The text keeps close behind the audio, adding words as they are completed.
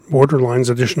Borderlines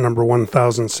edition number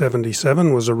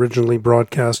 1077 was originally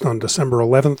broadcast on December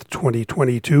 11th,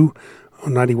 2022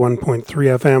 on 91.3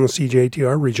 FM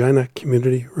CJTR Regina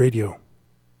Community Radio.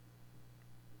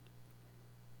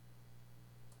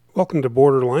 Welcome to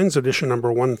Borderlines edition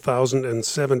number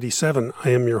 1077. I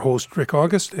am your host, Rick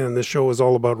August, and this show is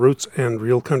all about roots and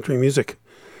real country music.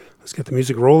 Let's get the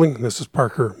music rolling. This is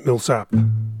Parker Millsap.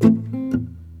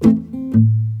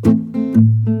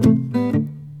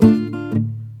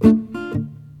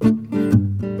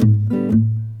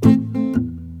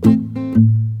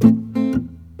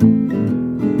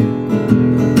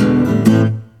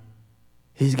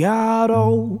 He's got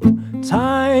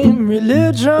old-time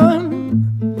religion,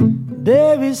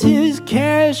 buries his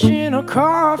cash in a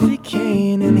coffee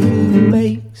can, and he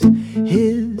makes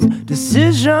his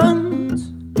decisions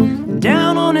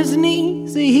down on his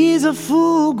knees. He's a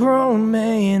full-grown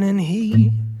man, and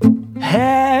he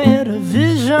had a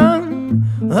vision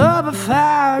of a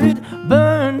fire. It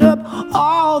burned up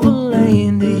all the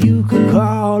land. You could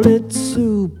call it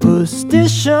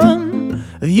superstition.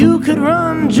 You could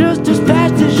run just as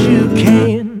fast as you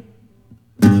can.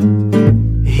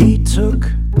 He took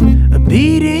a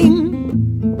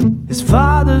beating. His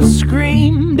father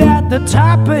screamed at the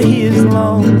top of his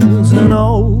lungs. An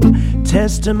Old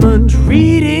Testament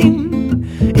reading.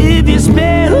 If you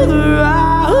spare the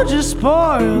rod, just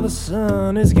spoil the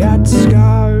sun. He's got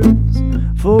scars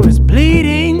for his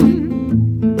bleeding.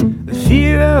 The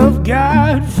fear of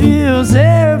God fills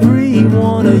every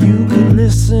one of you. Could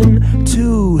listen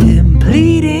to him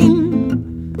pleading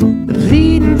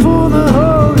for the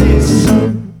Holy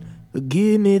Son.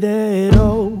 Give me that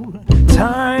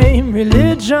old-time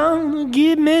religion.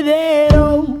 Give me that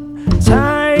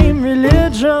old-time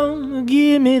religion.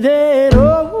 Give me that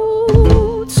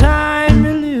old-time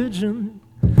religion.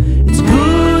 It's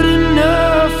good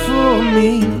enough for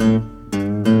me.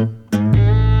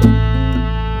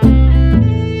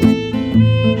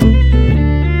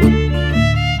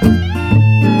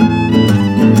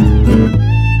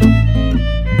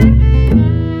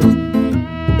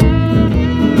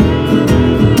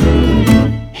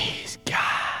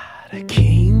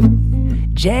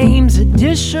 James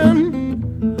edition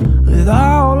with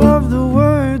all of the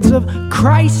words of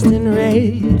Christ in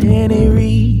red, and he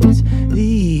reads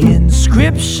the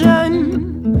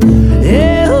inscription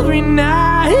every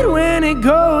night when he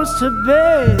goes to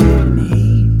bed. And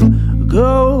he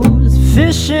goes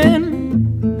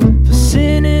fishing for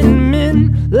sinning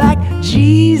men like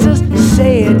Jesus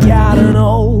said. Got an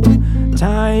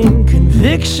old-time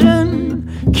conviction,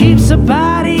 keeps the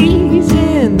bodies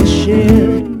in the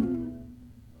shed.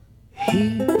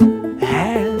 He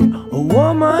had a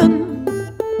woman,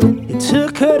 he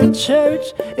took her to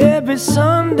church every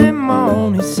Sunday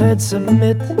morning. He said,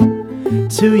 submit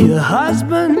to your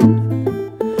husband,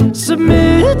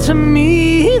 submit to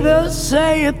me, thus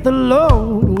saith the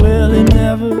Lord. Well, he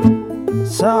never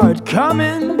saw it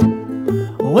coming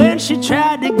when she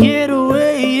tried to get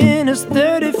away in his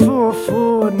 34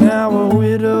 Ford. Now a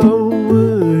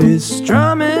widower is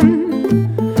strumming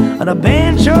on a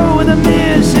banjo with a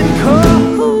missing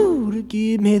chord.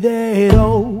 Give me that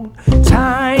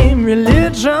old-time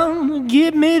religion.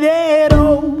 Give me that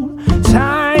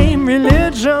old-time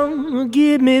religion.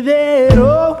 Give me that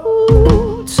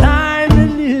old-time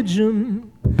religion.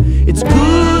 It's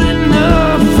good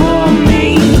enough for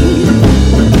me.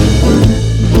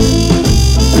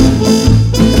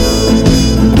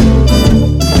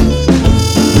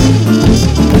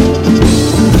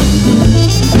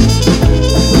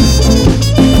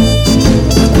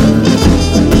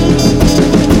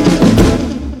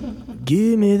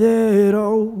 Give me that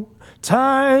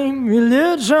old-time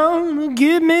religion.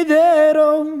 Give me that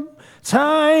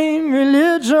old-time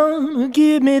religion.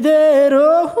 Give me that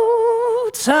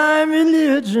old-time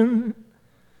religion.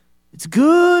 It's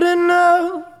good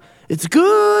enough. It's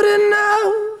good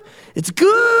enough. It's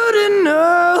good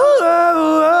enough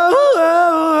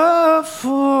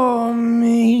for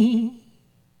me.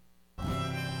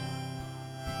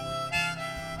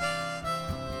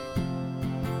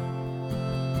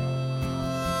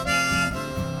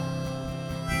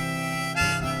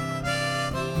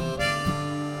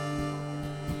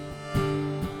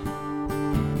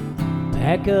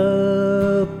 Pack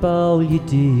up all your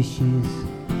dishes,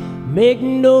 make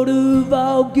note of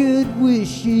all good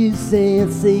wishes, and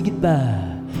say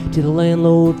goodbye to the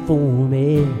landlord for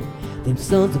me. Them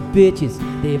sons of bitches,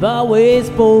 they've always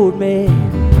bored me.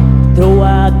 Throw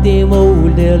out them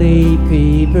old LA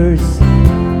papers,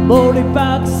 moldy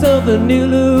box of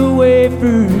vanilla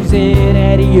wafers, and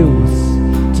adios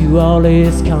to all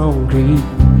this concrete.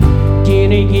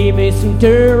 Can you give me some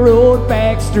dirt road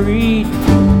back street?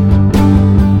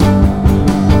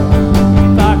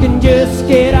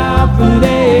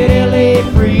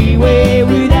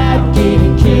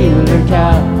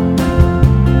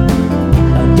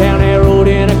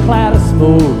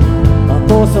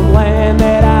 land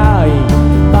that I ain't.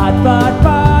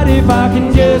 But if I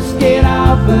can just get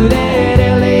off of that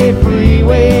LA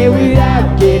freeway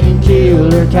without getting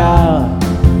killed or caught.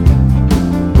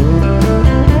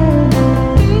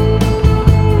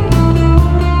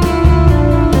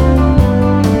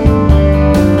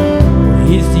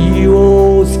 Here's to you,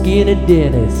 old skinny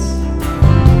Dennis,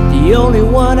 the only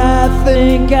one I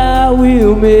think I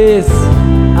will miss.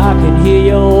 I can hear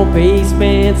your bass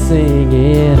band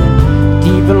singing,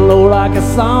 deep and low like a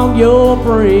song you're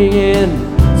bringing.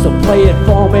 So play it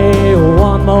for me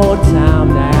one more time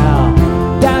now.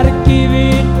 Gotta give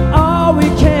it all we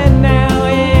can now,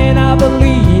 and I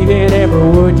believe in every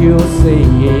word you're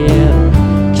saying.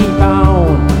 Keep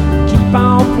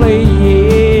on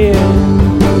playing.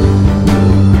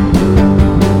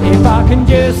 If I can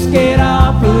just get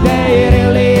off of that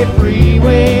LA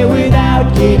freeway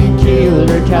without getting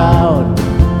killed or caught.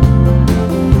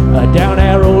 Down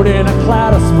that road in a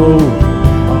cloud of smoke,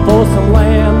 for some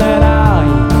land that I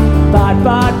ain't.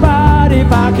 But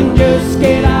if I can just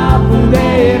get off of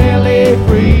that LA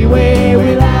freeway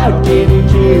without getting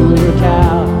killed or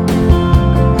caught.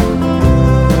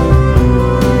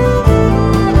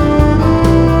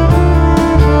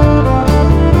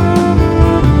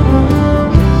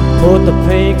 Put the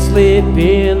pink slip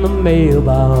in the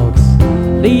mailbox,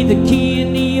 leave the key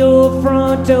in the old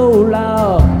front door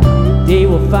lock. They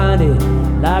will find it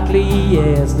likely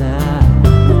as not,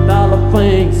 with all the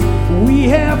things we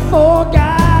have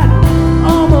forgot.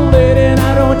 Oh my lady,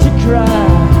 now don't you cry,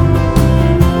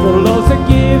 for love's a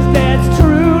gift that's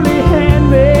truly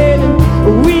handmade.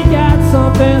 We got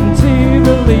something to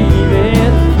believe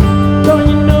in. Don't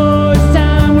you know it's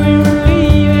time we were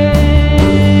leaving?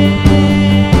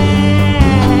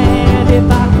 If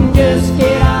I can just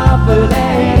get off of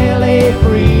that LA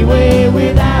freeway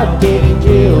without getting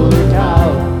killed or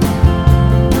caught.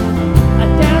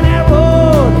 Down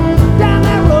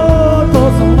that road for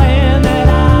some land that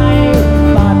I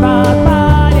ain't.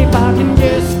 But if I can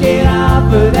just get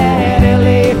off of that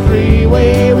LA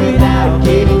freeway without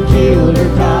getting killed or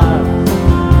caught.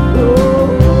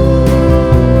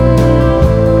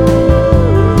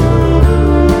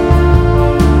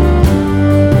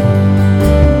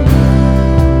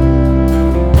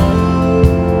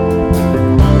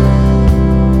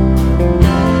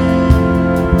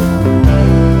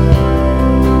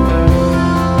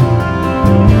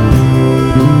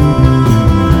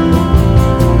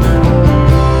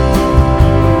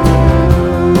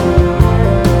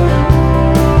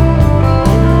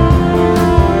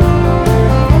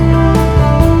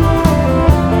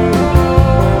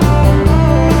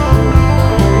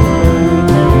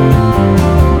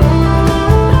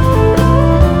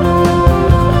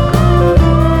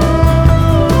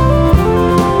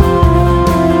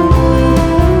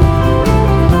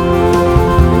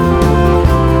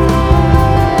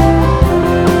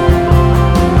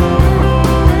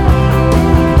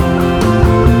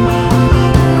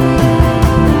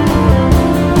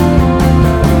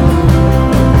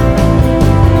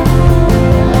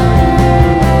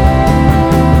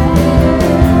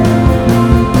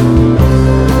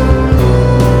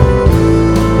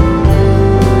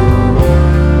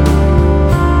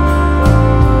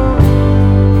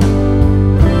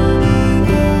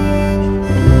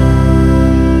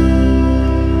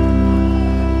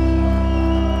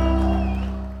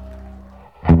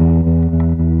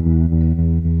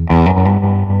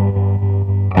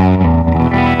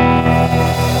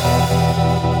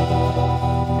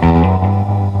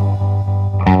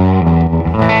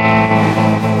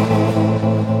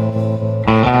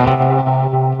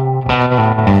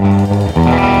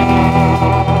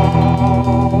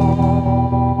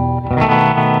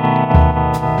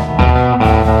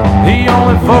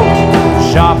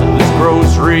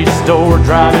 grocery store,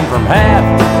 driving from half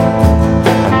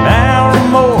an hour or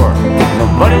more.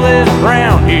 Nobody lives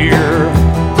around here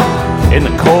in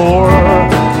the core.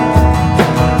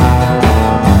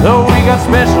 Though we got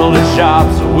specialty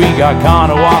shops, we got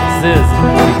condo offices.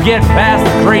 We get past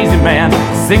the crazy man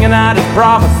singing out his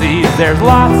prophecies. There's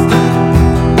lots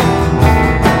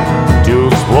to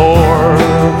explore.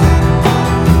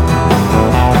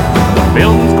 The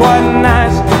building's quite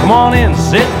nice. Come on in,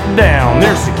 sit down.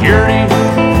 There's security.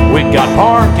 We got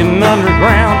parking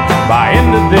underground. Buy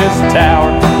into this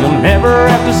tower, you'll never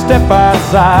have to step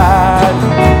outside.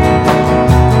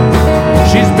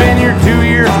 She's been here 2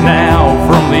 years now,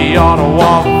 from the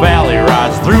Ottawa Valley.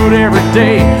 Rides through it every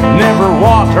day, never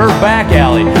walked her back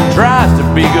alley. Tries to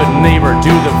be a good neighbor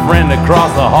to the friend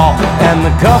across the hall, and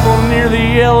the couple near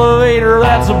the elevator,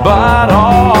 that's about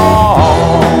all.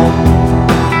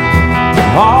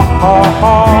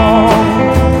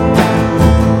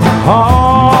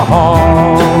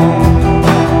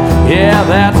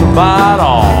 by it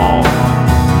all.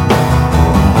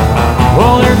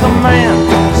 Well, there's a man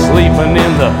sleeping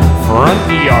in the front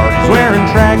yard. He's wearing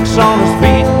tracks on his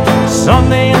feet.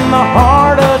 Sunday in the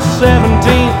heart of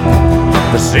 17th,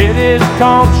 the city's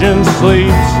conscience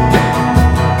sleeps.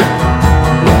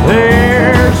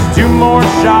 There's 2 more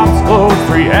shops closed,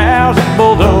 3 houses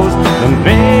bulldozed. The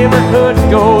neighborhood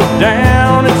goes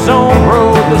down its own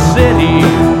road. The city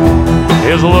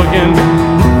is looking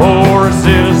for a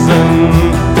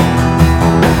citizen.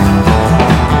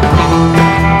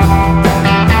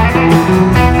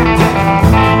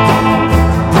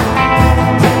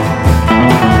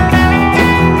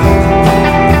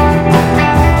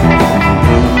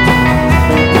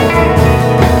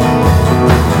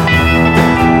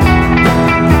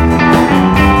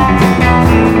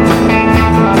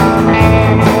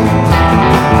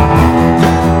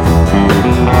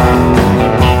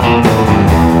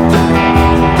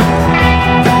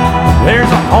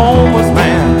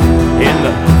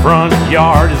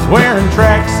 Yard is wearing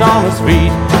tracks on his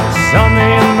feet.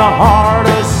 Sunday in the heart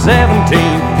of 17th,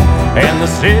 and the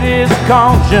city's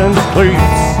conscience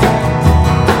creeps.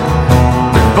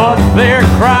 But their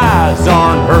cries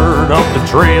aren't heard up the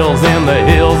trails and the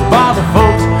hills by the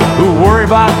folks who worry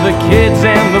about the kids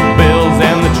and the bills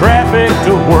and the traffic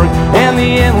to work and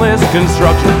the endless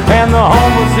construction and the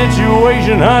homeless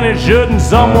situation. Honey, shouldn't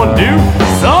someone do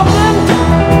something?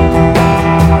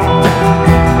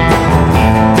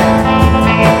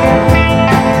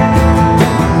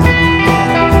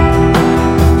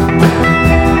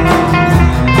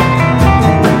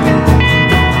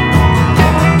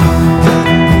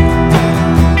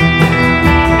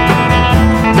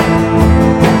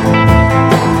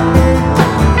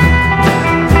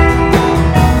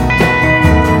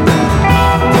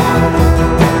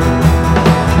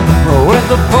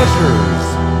 The pushers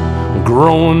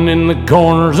growing in the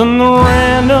corners and the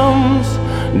randoms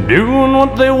doing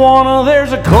what they wanna.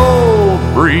 There's a cold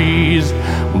breeze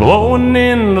blowing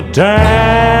into town.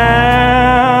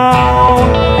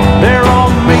 They're all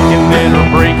making it or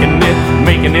breaking it,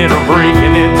 making it or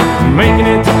breaking it, making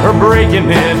it or breaking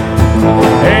it.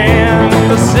 And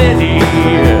the city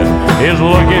is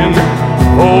looking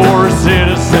for a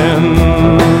citizen.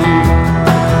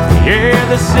 Yeah,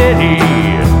 the city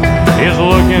is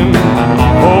looking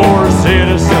for a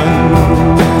citizen.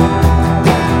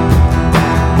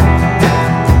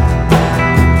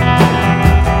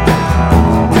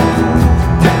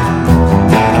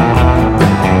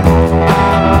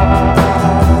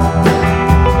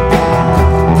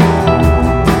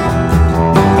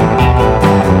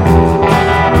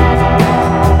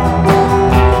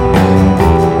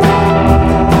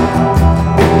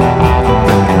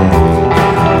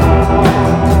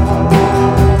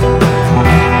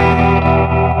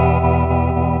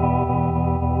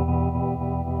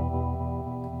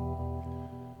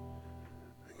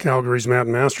 Calgary's Matt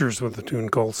Masters with a tune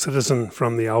called Citizen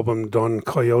from the album Don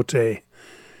Coyote.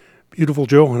 Beautiful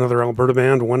Joe, another Alberta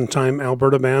band, one-time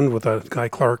Alberta band with a Guy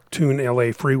Clark tune,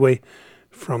 LA Freeway,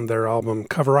 from their album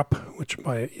Cover Up, which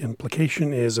by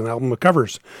implication is an album of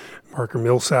covers. Marker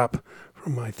Millsap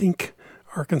from, I think,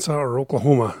 Arkansas or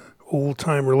Oklahoma, Old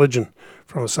Time Religion,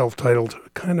 from a self-titled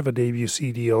kind of a debut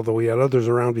CD, although he had others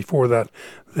around before that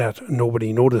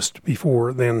nobody noticed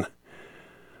before then.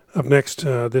 Up next,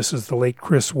 this is the late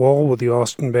Chris Wall with the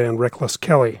Austin band Reckless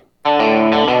Kelly. I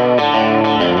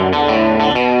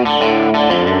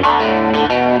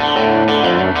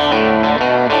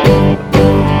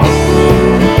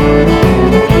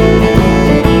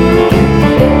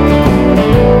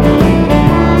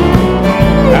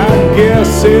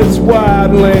guess it's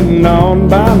widely known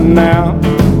by now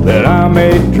that I'm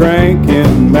a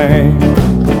drinking man.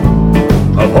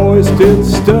 I've hoisted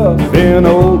stuff in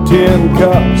old tin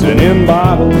cups and in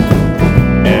bottles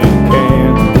and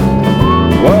cans.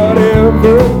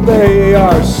 Whatever they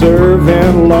are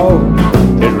serving low,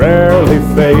 it rarely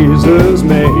phases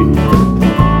me.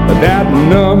 But that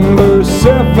number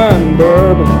 7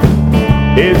 bourbon,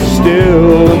 it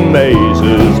still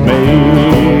amazes me.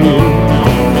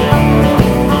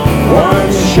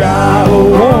 One shot will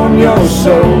warm your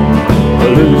soul,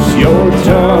 loose your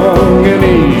tongue and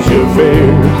ease your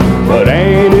fears. But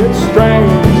ain't it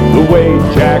strange the way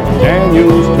Jack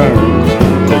Daniels turns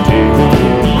to tears?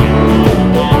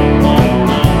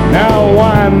 Now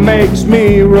wine makes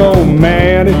me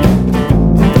romantic,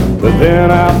 but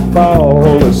then I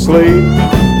fall asleep.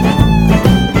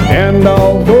 And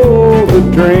although the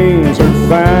dreams are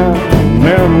fine,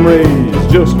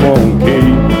 memories just won't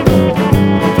keep.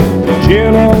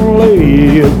 Gin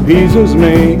only appeases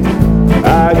me,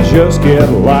 I just get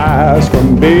lies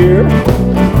from beer.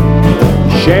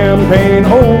 Champagne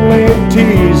only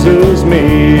teases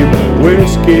me, but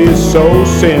whiskey's so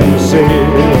sincere.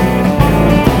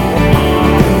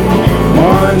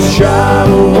 One shot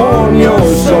will warm your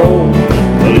soul,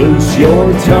 loose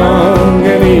your tongue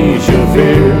and ease your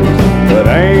fears. But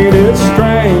ain't it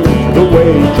strange the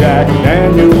way Jack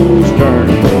Daniels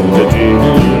turns to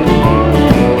tears?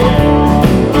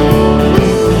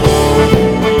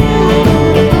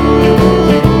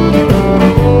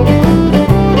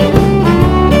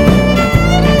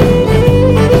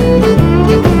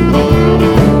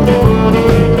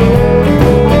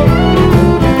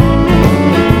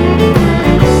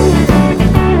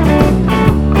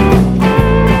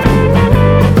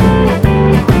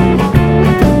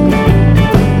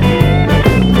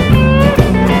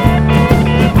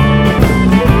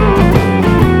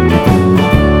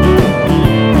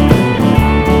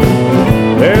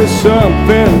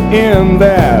 Something in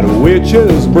that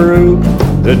witch's brew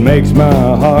that makes my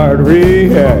heart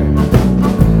react.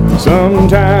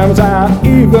 Sometimes I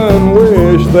even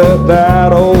wish that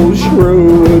that old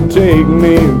shrew would take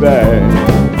me back.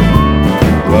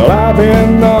 Well, I've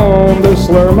been known to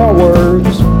slur my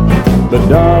words, but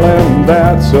darling,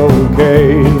 that's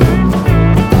okay.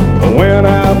 When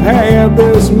I've had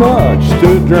this much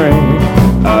to drink,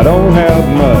 I don't have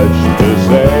much to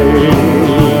say.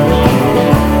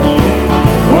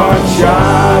 One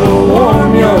shot will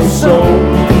warm your soul,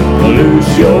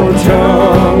 loose your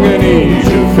tongue and ease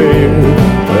your fear.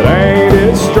 But ain't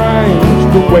it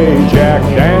strange the way Jack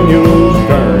Daniels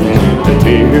turns to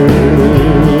tears?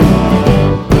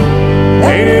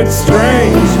 Ain't it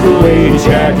strange the way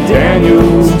Jack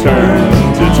Daniels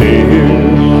turns to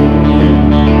tears?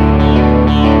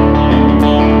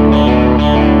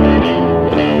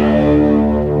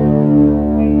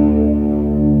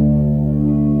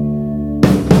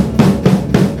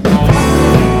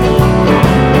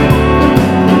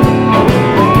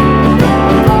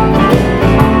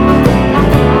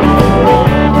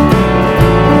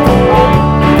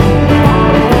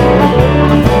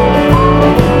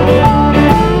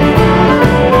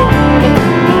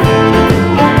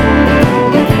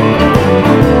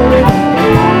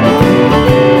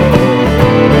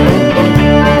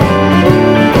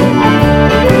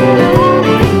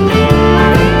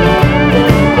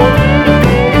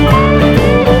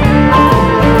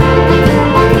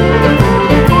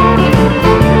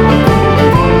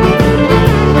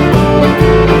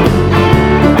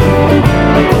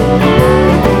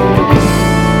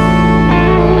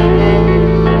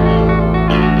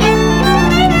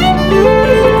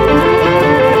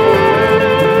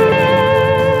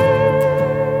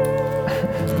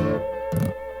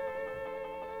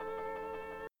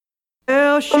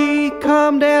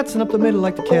 Up the middle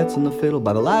like the cats in the fiddle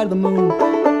by the light of the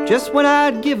moon. Just when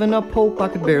I'd given up hope, I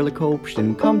could barely cope. She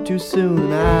didn't come too soon,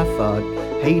 and I thought,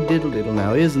 hey diddle diddle,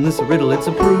 now isn't this a riddle? It's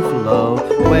a proof of love.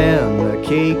 When the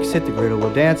cakes hit the griddle,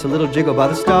 we'll dance a little jiggle by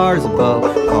the stars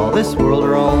above. Call this world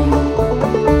our own.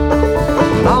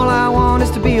 And all I want is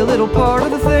to be a little part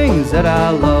of the things that I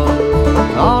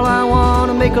love. All I want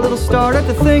to make a little start at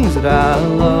the things that I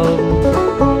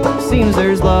love. Seems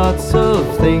there's lots of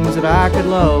things that I could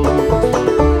love.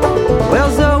 Well,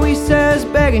 Zoe says,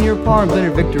 begging your pardon, been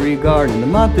her victory garden in the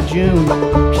month of June.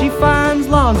 She finds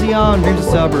Lonzy on, dreams of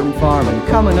suburban farming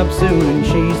coming up soon. And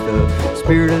she's the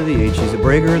spirit of the age, she's a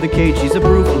breaker of the cage, she's a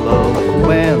proof of love.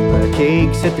 When the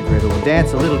cakes hit the griddle, we'll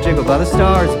dance a little jiggle by the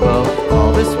stars above.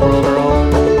 All this world our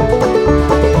own.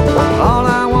 All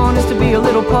I want is to be a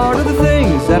little part of the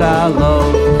things that I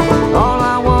love. All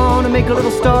I want to make a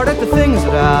little start at the things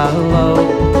that I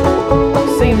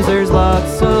love. Seems there's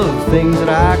lots of things that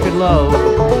I could love.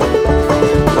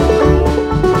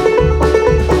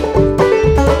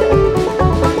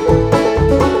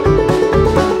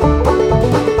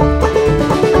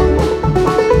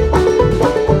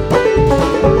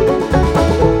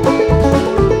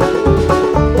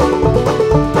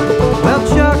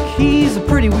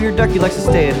 He likes to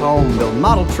stay at home, build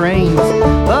model trains.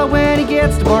 But when he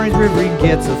gets to Barney's River, he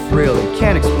gets a thrill he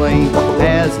can't explain.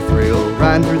 Has a thrill,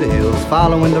 riding through the hills,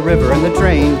 following the river and the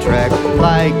train track.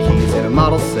 Like he's in a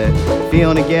model set, the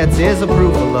feeling he gets is a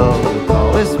proof of love. We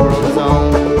call this world his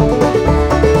own.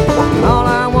 And all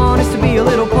I want is to be a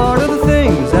little part of the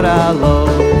things that I love.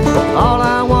 All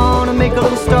I want to make a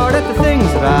little start at the things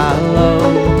that I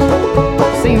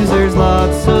love. Seems there's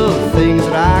lots of things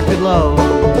that I could love.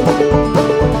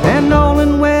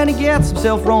 Nolan, when he gets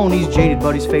himself rolling, he's jaded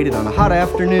but he's faded on a hot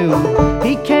afternoon.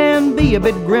 He can be a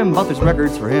bit grim, but there's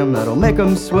records for him that'll make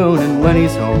him swoon. And when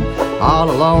he's home,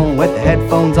 all alone, with the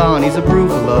headphones on, he's a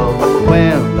proof of love.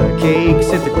 When the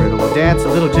cakes hit the griddle, dance a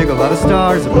little jiggle by the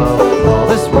stars above. All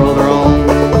this world are on.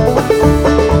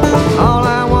 All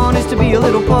I want is to be a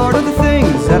little part of the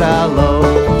things that I love.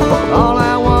 All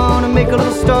I want to make a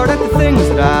little start at the things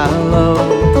that I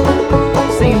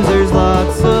love. Seems there's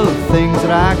lots of things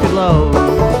that I could love.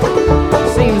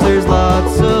 Seems there's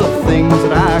lots of things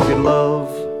that I could love.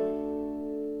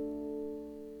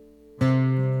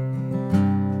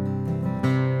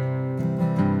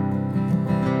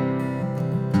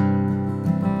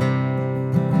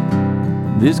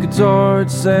 This guitar, it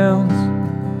sounds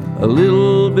a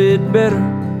little bit better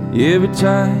every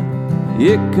time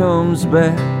it comes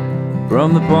back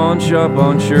from the pawn shop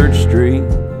on Church Street,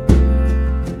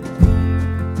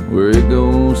 where it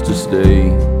goes to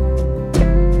stay.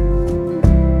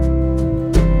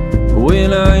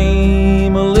 When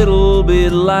I'm a little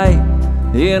bit light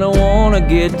and I wanna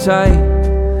get tight,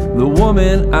 the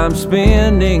woman I'm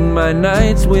spending my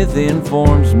nights with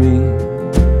informs me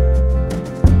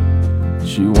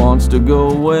she wants to go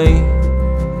away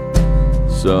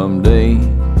someday.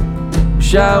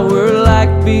 Wish I were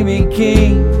like B.B.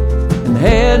 King and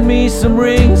had me some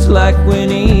rings like when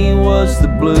he was the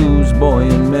blues boy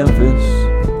in Memphis.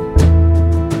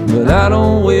 But I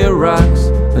don't wear rocks,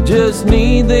 I just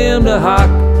need them to hock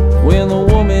when the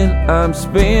woman I'm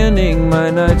spending my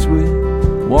nights with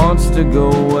wants to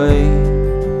go away.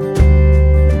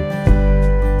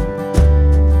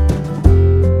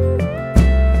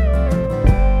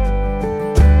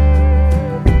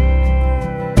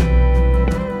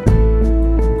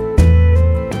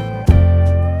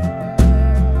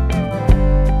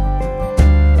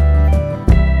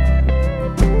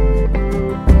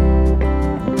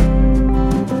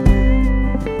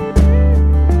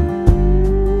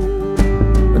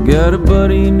 Got a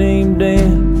buddy named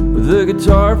Dan with a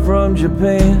guitar from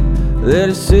Japan that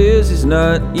he says he's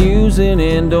not using,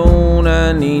 and don't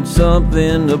I need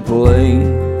something to play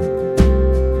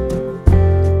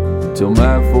till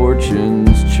my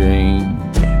fortunes change.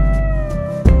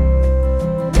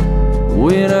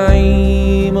 When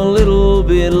I'm a little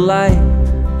bit light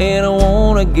and I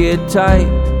wanna get tight,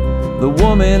 the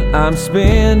woman I'm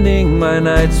spending my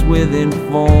nights with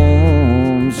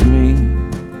informs me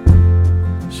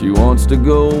she wants to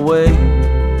go away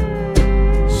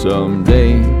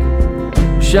someday.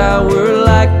 Wish I were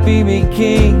like B.B.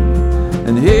 King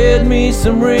and had me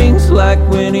some rings like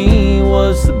when he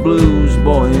was the blues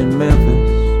boy in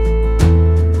Memphis.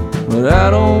 But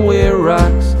I don't wear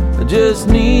rocks, I just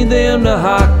need them to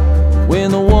hock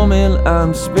when the woman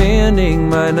I'm spending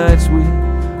my nights with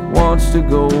wants to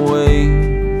go away.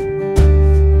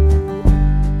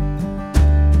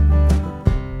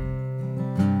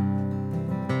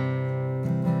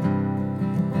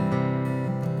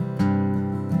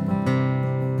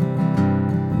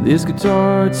 This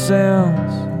guitar, it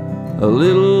sounds a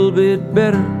little bit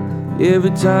better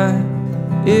every time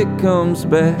it comes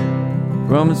back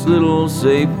from its little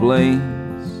safe place,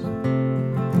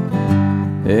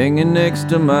 hanging next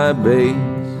to my bass.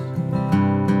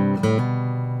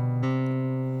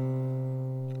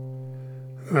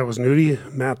 That was Nudie,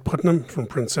 Matt Putnam from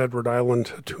Prince Edward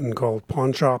Island, a tune called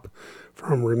Pawn Shop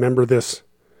from Remember This.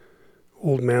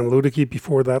 Old Man Luedecke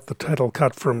before that, the title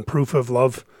cut from Proof of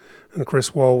Love, and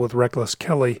Chris Wall with Reckless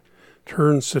Kelly,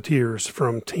 Turns to Tears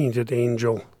from Tainted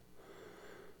Angel.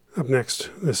 Up next,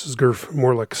 this is Gurf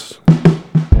Morlix.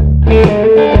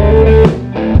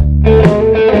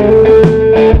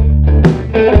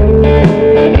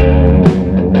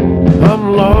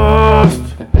 I'm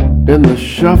lost in the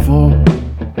shuffle,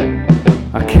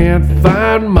 I can't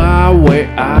find my way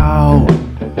out.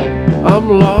 I'm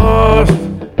lost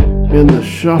in the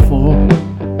shuffle,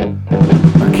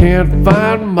 I can't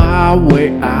find my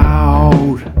way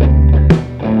out.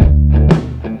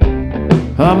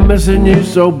 I'm missing you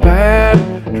so bad,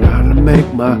 trying to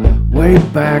make my way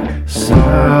back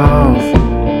south.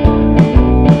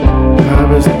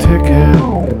 Time is ticking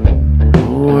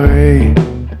away,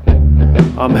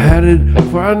 I'm headed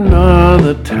for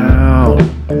another town.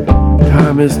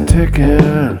 Time is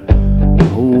ticking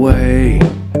away,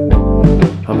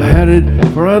 I'm headed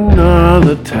for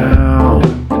another town.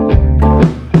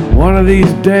 One of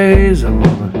these days I'm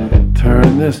gonna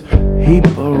turn this heap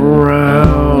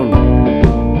around.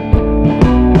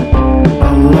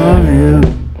 I love you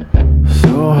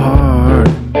so hard,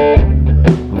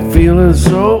 I'm feeling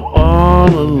so all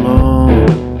alone.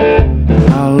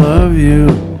 I love you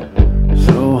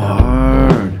so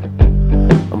hard,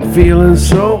 I'm feeling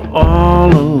so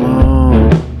all alone.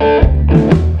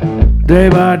 Day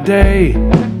by day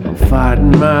I'm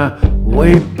fighting my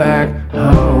way back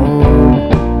home.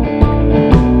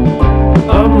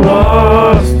 I'm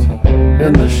lost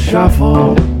in the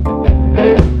shuffle,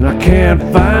 and I can't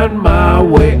find my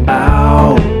way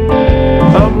out.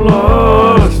 I'm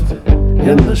lost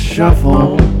in the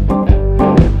shuffle,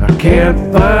 I can't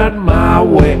find my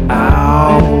way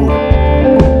out.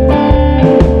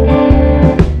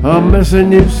 I'm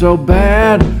missing you so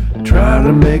bad, trying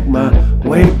to make my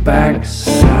way back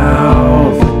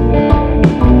south.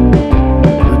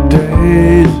 The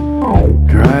days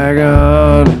drag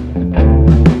on,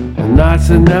 the nights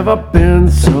have never been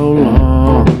so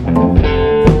long.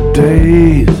 The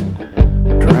days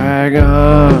drag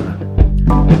on,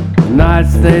 the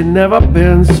nights they've never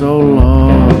been so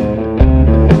long.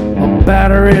 My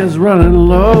battery is running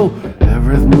low,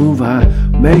 every move I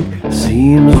make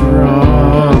seems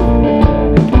wrong.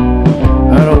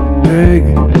 I don't dig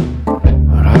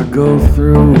what I go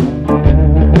through,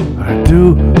 but I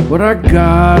do what I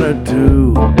gotta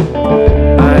do.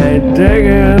 I ain't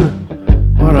digging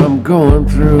what I'm going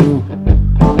through,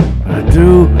 but I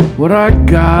do what I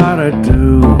gotta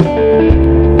do.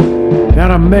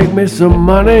 Gotta make me some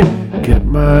money, get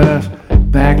my ass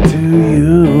back to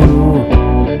you.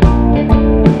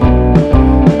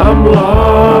 I'm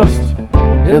lost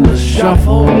in the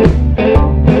shuffle,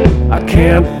 I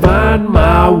can't find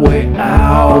my way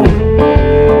out.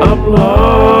 I'm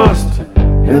lost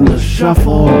in the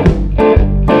shuffle,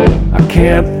 I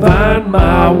can't find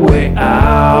my way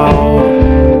out.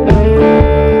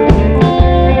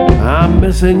 I'm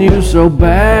missing you so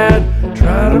bad,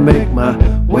 trying to make my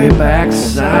way back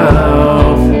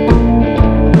south.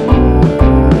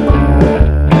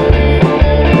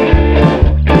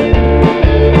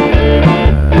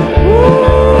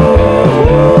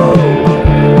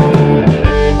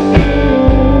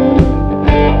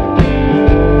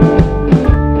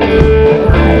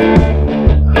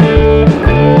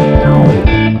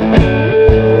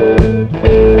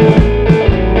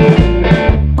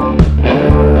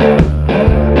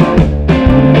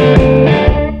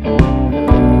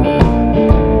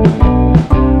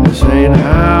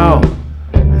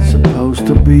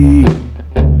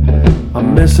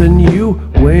 Missing you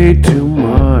way too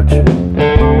much.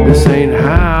 This ain't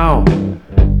how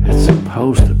it's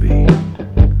supposed to be.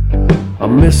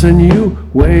 I'm missing you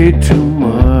way too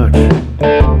much.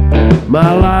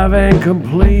 My life ain't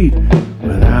complete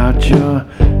without your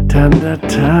tender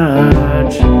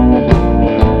touch.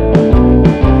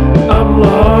 I'm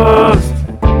lost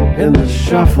in the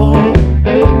shuffle,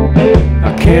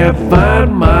 I can't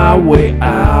find my way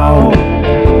out.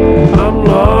 I'm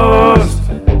lost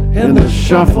in the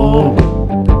shuffle,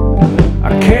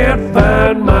 I can't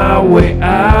find my way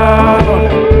out.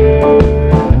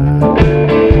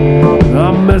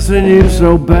 I'm missing you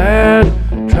so bad,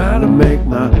 trying to make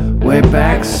my way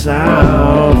back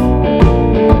south.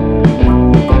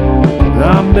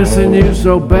 I'm missing you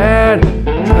so bad,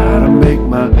 trying to make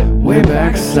my way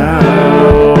back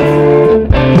south.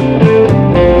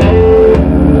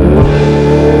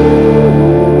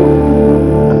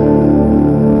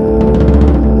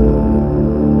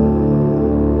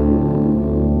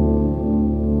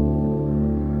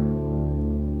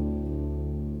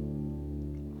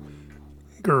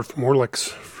 Gurf Morlix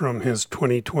from his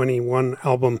 2021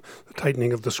 album, The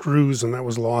Tightening of the Screws, and that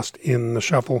was Lost in the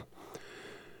Shuffle.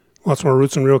 Lots more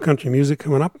roots and real country music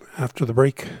coming up after the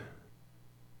break.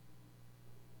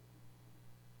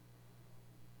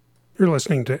 You're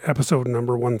listening to episode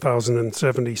number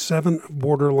 1077 of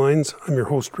Borderlines. I'm your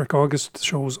host, Rick August. The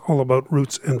show's all about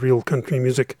roots and real country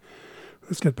music.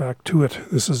 Let's get back to it.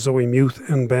 This is Zoe Muth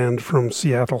and band from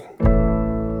Seattle.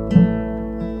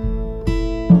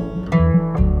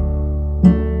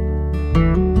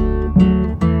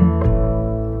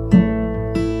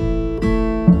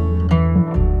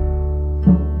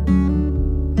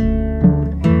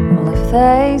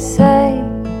 They say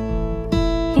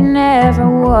he never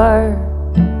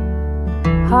worked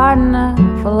hard enough.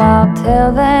 Well, I'll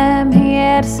tell them he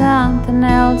had something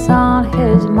else on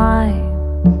his mind.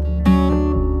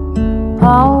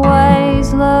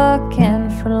 Always looking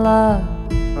for love,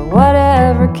 for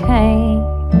whatever came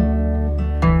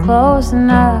close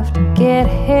enough to get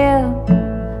him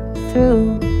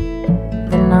through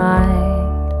the night.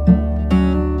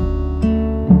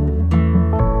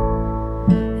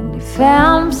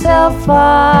 Found himself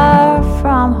far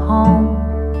from home.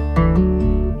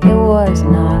 It was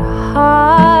not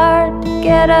hard to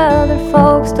get other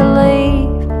folks to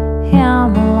leave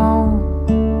him alone.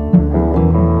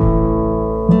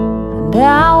 And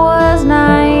I was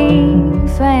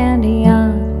naive and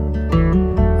young,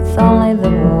 with only the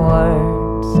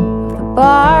words of the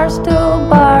Barstool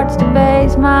Barts to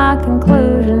base my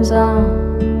conclusions on.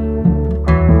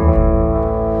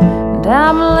 And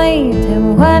I believed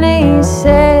him when he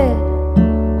said,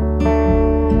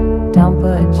 don't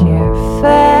put your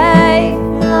faith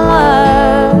in the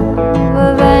love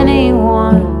of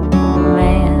anyone,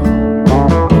 man.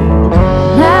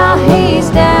 Now he's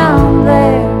down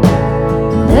there,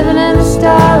 living in the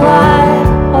Starlight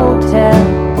Hotel.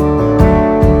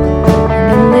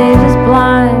 And he leaves his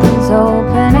blinds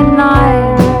open at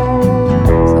night,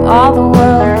 so all the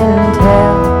world can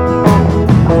tell.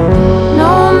 No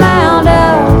amount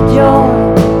of joy,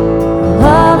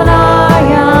 love in our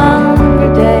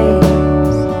younger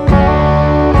days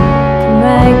can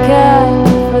make up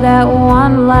for that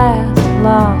one last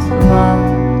lost love.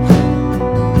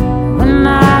 When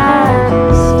I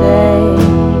stay,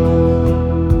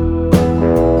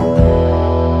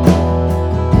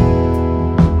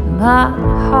 my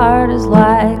heart is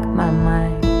like my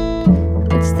mind.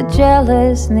 It's the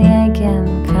jealous and the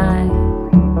aching kind.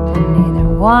 And neither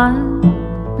one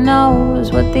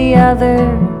knows what the other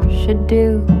should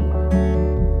do.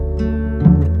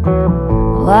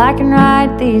 Well, I can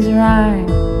write these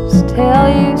rhymes, tell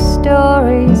you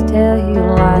stories, tell you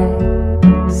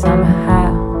lies.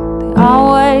 Somehow they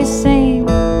always seem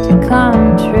to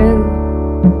come true.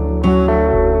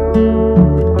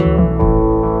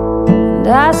 And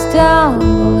I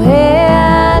stumble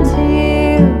into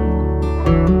you.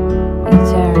 You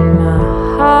turn my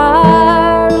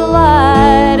heart a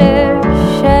lighter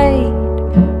shade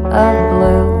of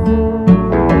blue.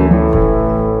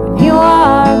 When you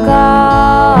are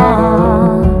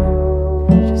gone,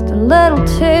 just a little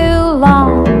too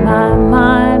long, my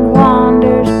mind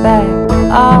wanders back to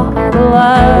all the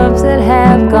loves that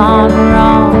have gone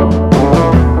wrong.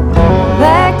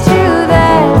 Back to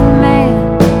that man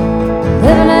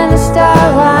living in the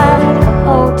Starlight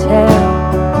Hotel.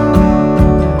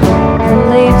 He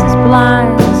leaves his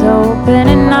blinds open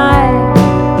at night,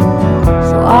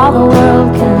 so all the world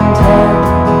can tell.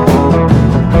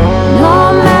 No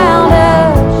amount of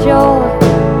joy,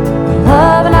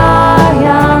 love in our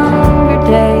younger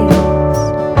days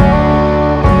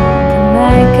can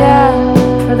make up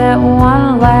for that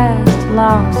one last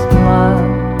lost love.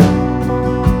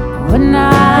 When I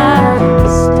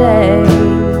stay,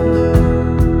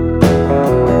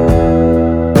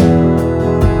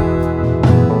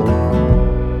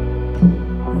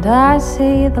 and I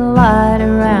see the light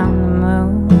around the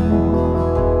moon,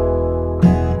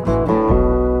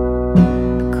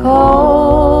 the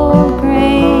cold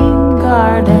green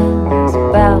garden's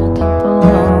about to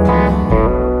bloom.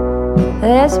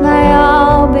 This may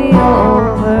all be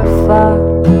over far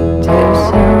too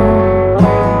soon.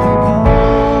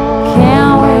 Can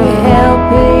we help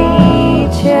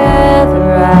each other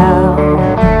out?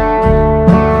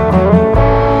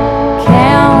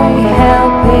 Can we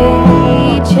help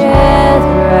each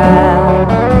other out?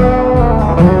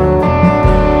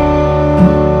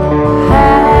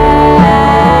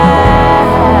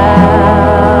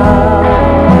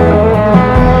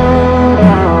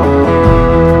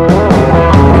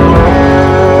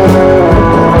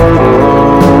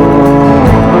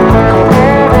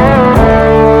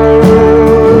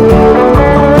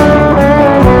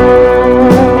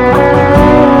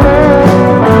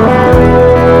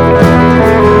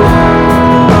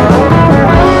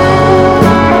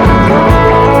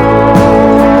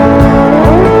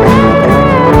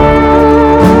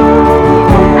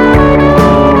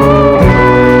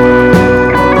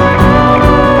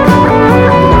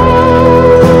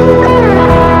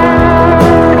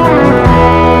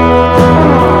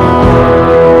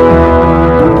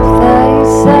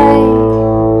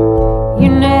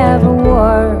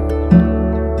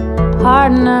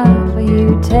 Hard enough for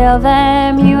you, tell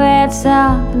them you had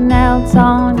something else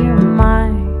on your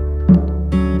mind.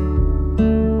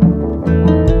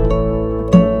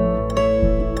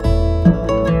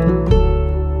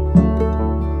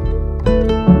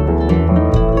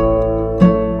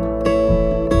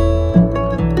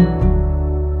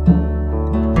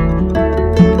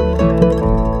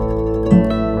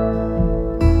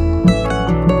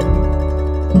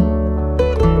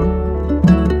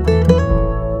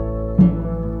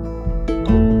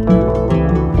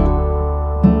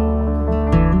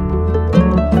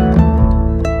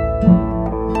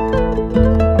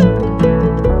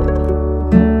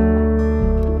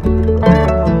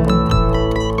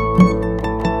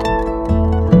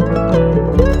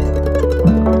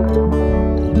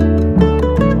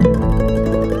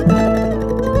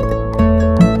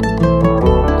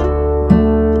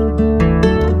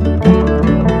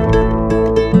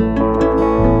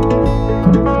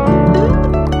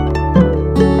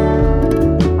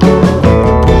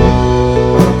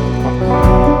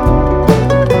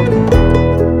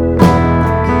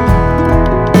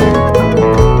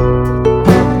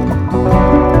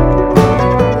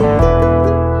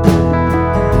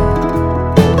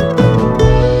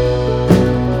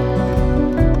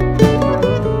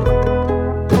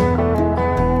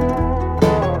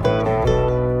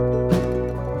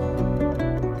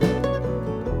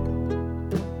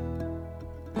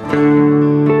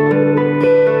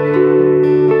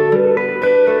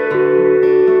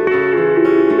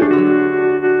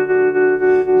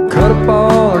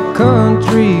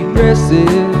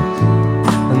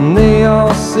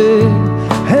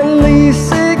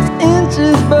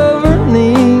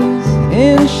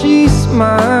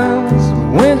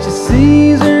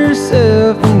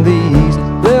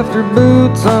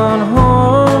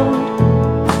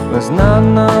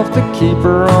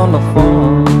 on the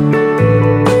farm.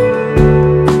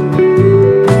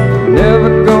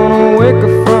 Never gonna wake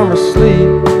her from her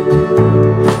sleep.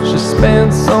 She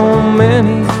spent so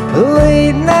many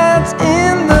late nights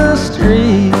in the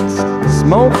streets,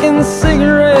 smoking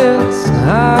cigarettes,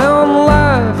 high on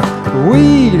life,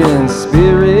 weed and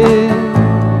spirit.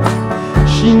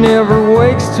 She never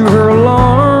wakes to her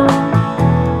alarm.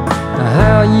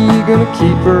 How you gonna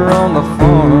keep her on the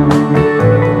farm?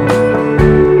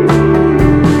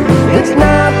 It's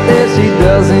not that she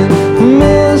doesn't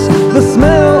miss the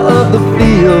smell of the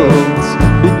fields,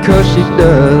 because she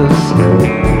does.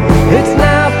 It's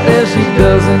not that she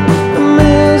doesn't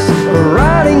miss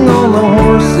riding on the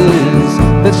horses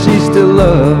that she still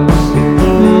loves.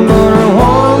 But her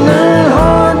wandering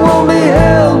heart won't be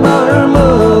held by her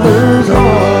mother's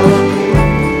arm.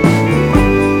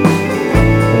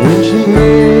 And she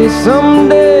may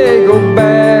someday go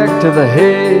back to the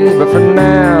hay, but for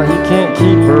now you can't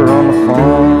keep her on the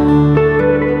farm.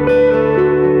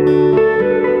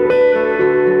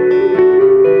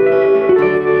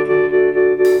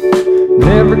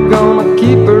 Never gonna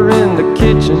keep her in the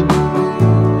kitchen,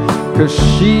 'cause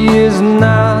she is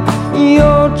not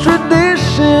your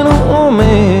traditional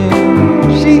woman.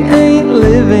 She ain't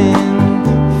living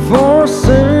for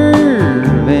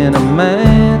serving a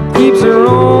man, keeps her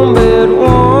own bed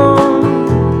warm.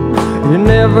 You're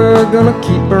never gonna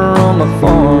keep her on the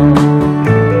farm.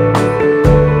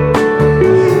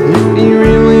 If you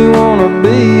really wanna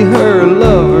be her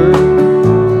lover,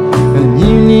 then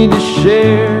you need to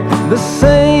share the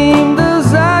same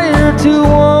desire to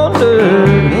wander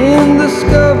and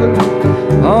discover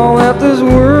all that this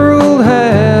world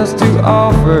has to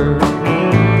offer.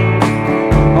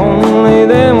 Only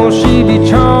then will she be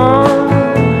charmed,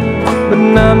 but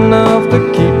not enough to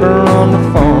keep her on the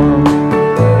farm.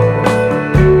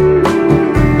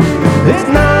 It's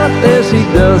not that she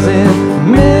doesn't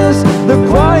miss the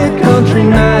quiet country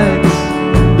nights,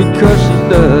 because she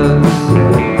does.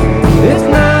 It's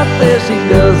not that she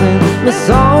doesn't miss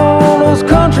all those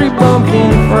country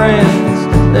bumpkin friends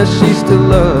that she still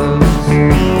loves.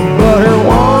 But her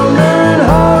wandering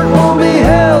heart won't be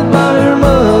held by her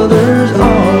mother's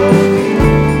arms.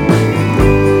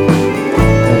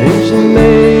 And she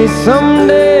may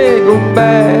someday go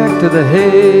back to the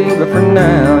hay, but for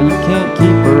now you can't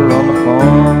keep her on the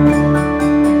farm.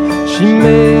 She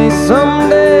may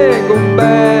someday go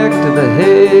back to the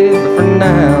hay, but for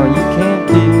now you can't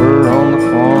keep her on the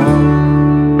farm.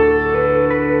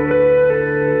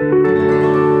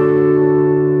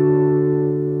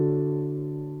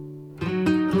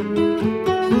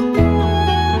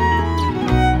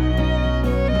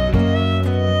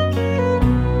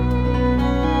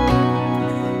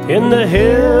 In the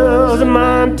hills of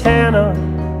Montana,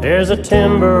 there's a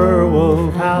timber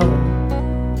wolf howling.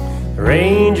 The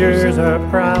rangers are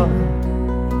prowling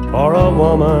for a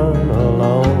woman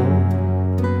alone.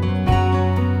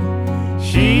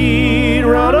 She'd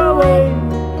run away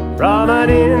from an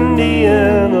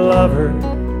Indian lover,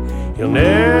 he'll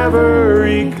never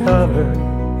recover.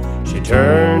 She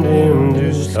turned him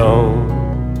to stone.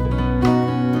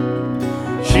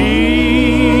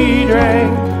 She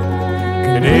drank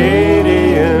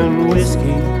Canadian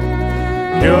whiskey,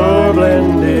 pure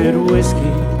blended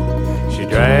whiskey. She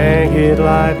drank it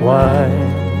like wine.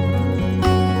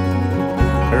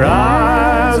 Her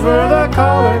eyes were the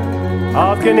color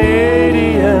of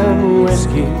Canadian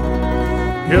whiskey,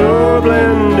 pure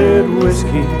blended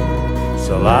whiskey,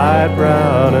 so light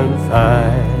brown and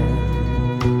fine.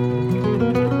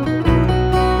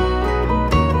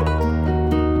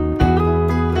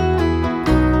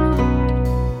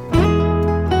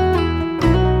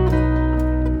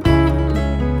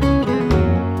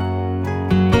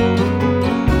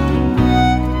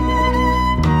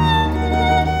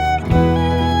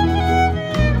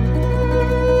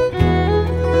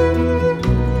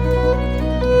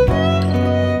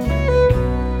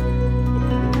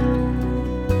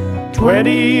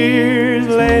 Years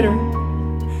later,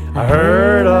 I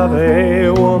heard of a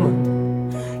woman.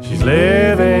 She's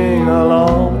living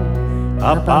alone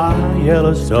up by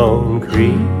Yellowstone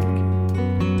Creek.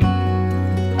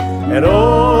 And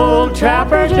old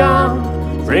Trapper John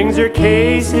brings her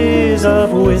cases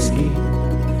of whiskey,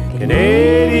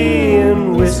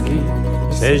 Canadian whiskey,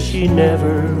 says she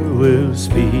never will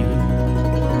speak.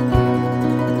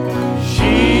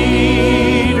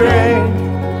 She drank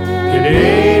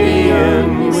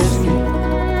Canadian whiskey,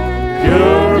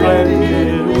 pure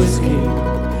blended whiskey.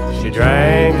 She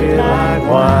drank it like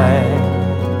wine.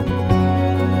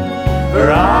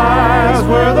 Her eyes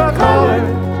were the color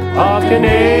of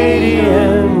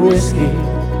Canadian whiskey,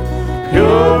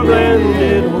 pure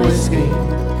blended whiskey,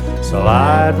 so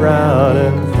light, brown,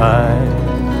 and fine.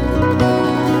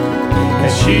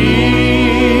 And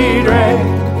she drank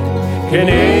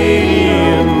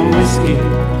Canadian whiskey,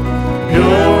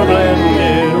 pure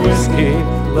blended whiskey.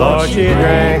 Lord, she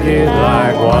drank it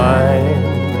like wine.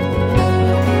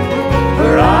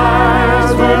 Her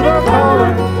eyes were the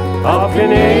color of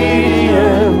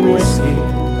Canadian whiskey,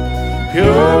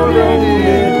 pure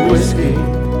blended whiskey,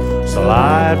 so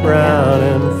light, brown,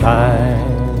 and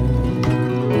fine.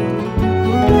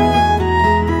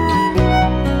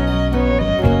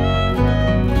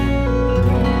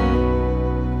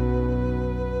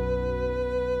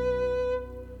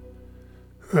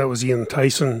 That was Ian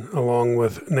Tyson along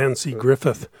with Nanci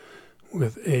Griffith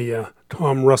with a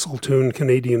Tom Russell tune,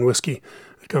 Canadian Whiskey.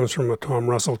 It comes from a Tom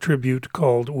Russell tribute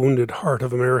called Wounded Heart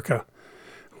of America.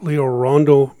 Leo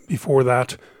Rondeau before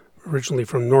that, originally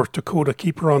from North Dakota,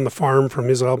 Keep Her on the Farm from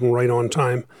his album Right on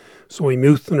Time. Zoe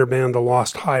Muth and her band The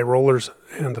Lost High Rollers,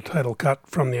 and the title cut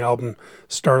from the album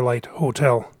Starlight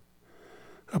Hotel.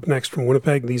 Up next from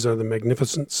Winnipeg, these are the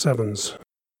Magnificent Sevens.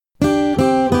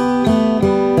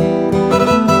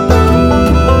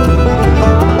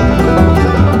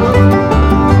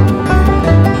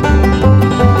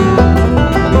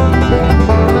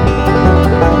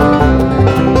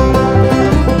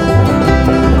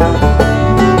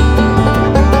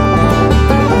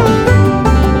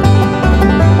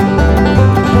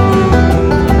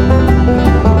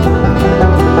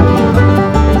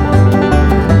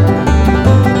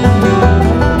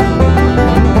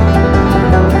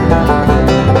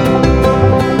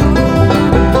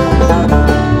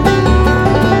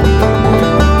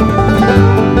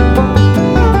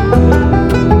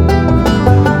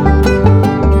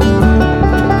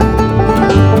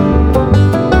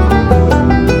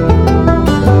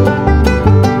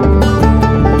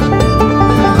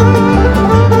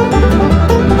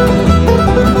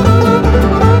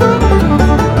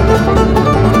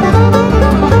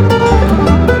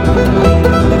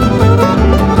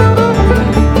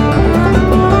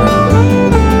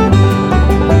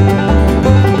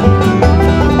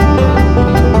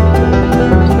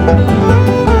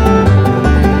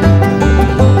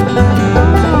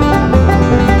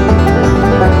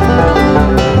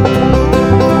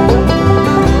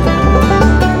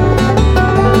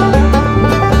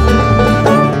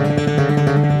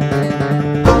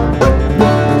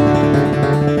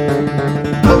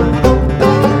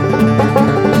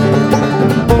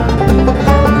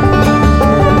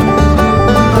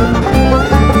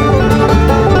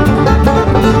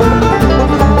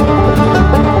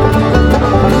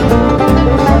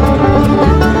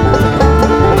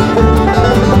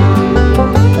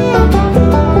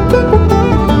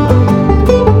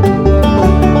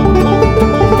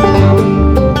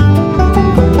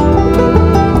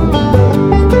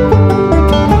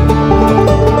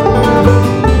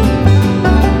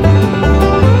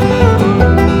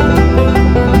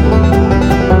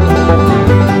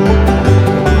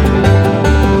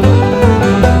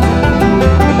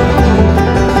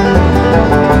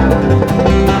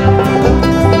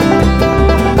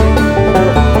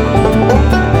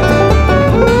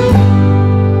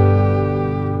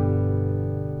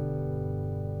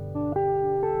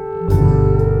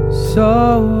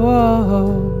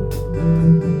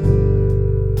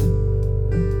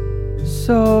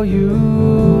 So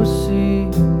you see,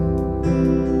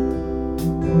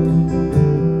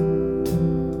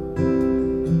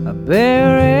 a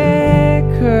very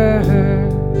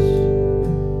curse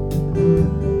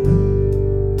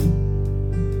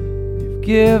you've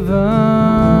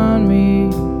given me.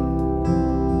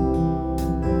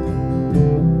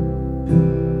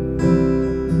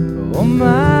 Oh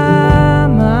my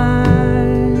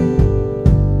mind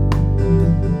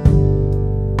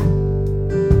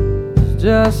is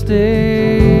just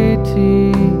a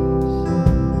tease.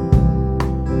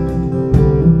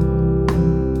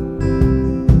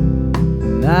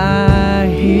 And I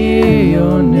hear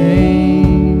your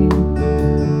name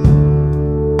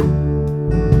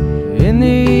in the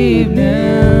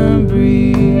evening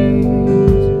breeze,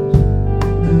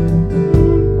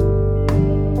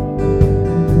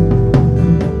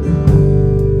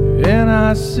 and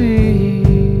I see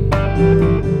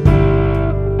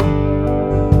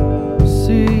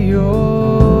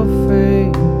your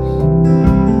face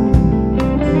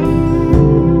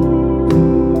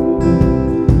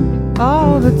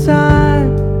all the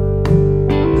time.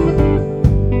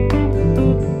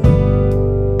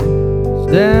 It's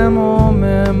damn old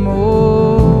memory.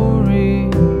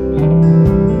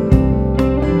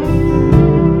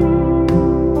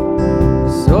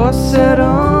 So I set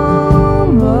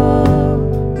 'em up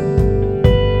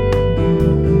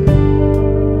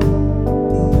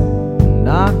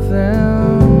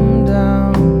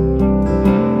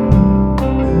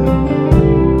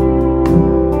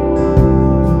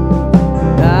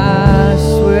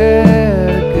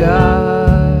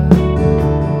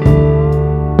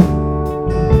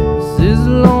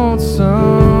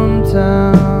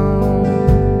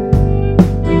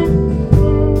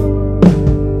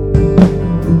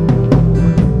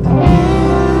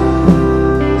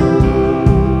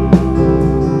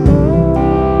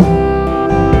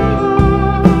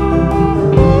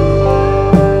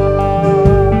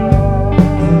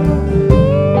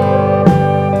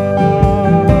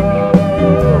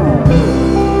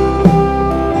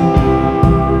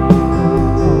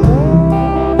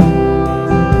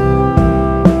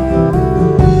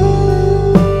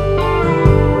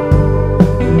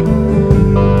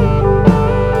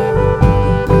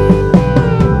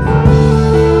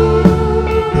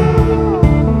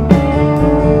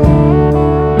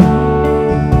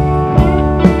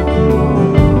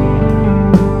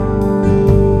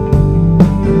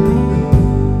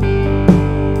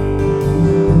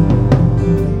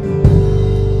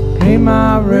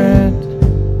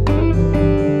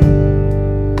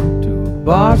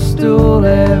stool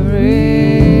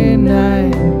every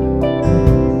night.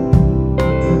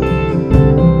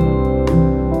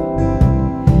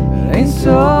 It ain't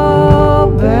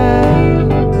so bad.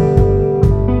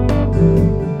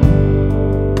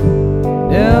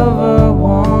 Never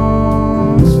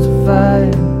wants to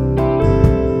fight.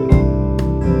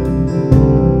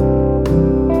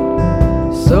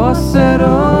 So I set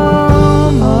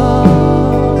 'em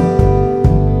up,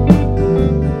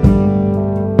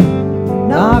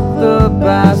 knock the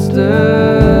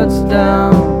bastards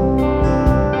down.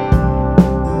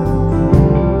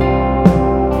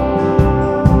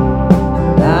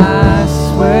 I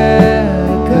swear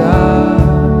to God,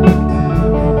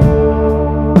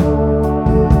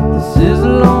 this is a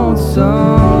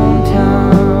lonesome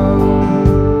town.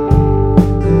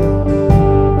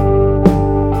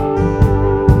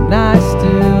 And I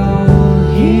still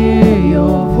hear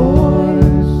your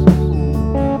voice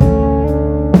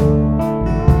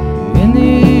in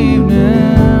the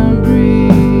evening breeze.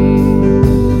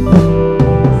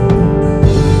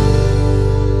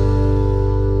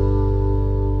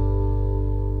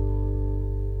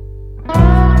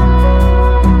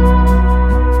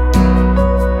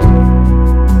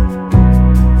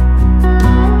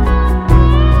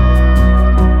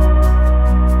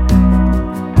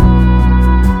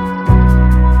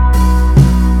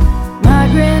 My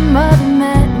grandmother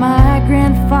met my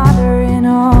grandfather in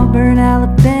Auburn,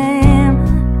 Alabama.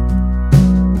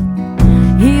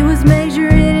 He was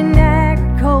majoring in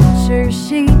agriculture,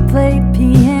 she played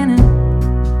piano.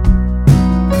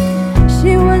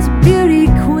 She was a beauty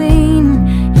queen,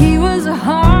 he was a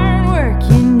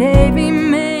hard-working Navy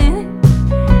man.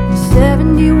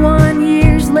 71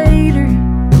 years later,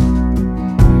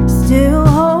 still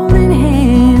holding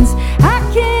hands. I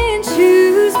can't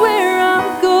choose where I'm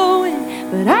going,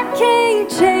 but I can't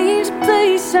change the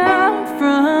place I'm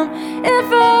from. If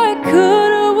I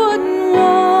could, I wouldn't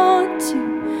want to.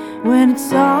 When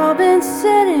it's all been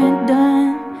said and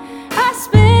done, I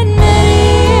spent many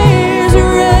years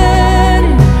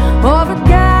running over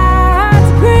God's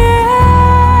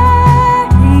green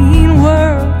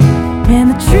world, and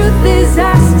the truth is I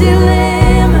still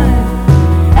am a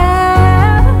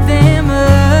Alabama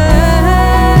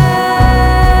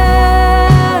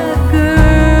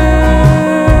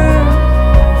girl.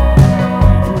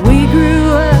 We grew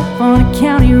up on a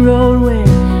county road where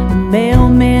the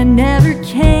mailman never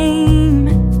came,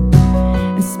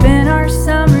 and spent our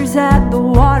summers at the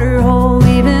water hole.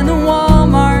 Even the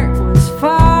Walmart was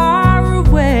far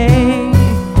away,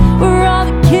 where all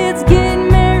the kids get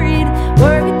married,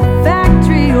 work at the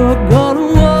factory, or go to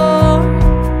war.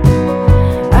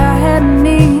 I hadn't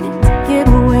needed to get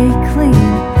away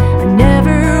clean. I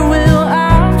never will,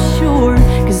 I'm sure.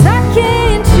 'Cause I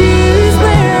can't choose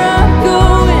where I'm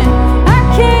going. I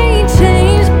can't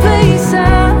change the place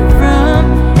I'm from.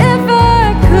 If I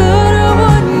could, I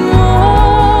wouldn't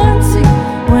want to.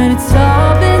 When it's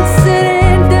all been said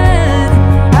and done,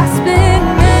 I spent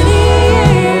many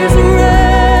years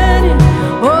running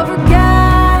over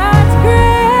God's green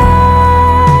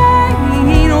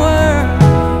world,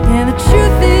 and the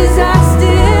truth is I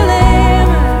still am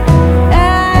a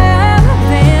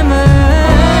Alabama girl.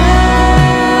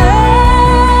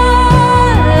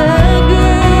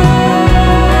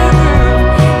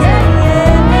 Yeah,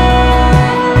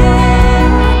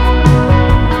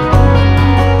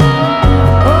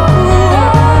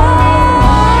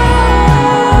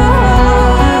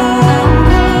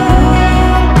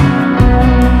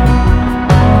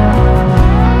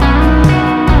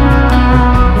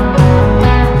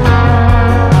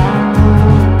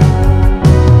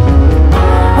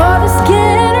 all the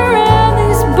skin around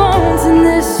these bones and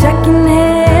this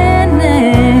secondhand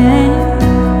name,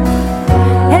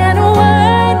 and a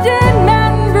winding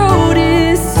mountain road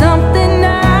is something I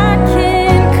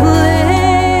can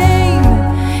claim.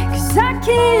 'Cause I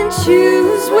can't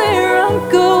choose where I'm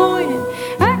going.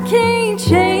 I can't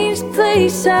change the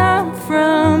place I'm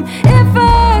from. If I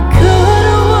could,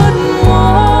 I wouldn't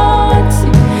want to.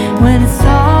 When it's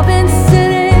all been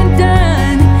said and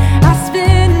done, I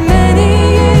spent many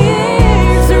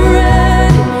years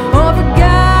running over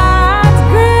God's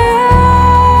green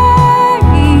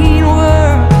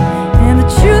world, and the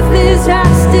truth is I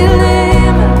still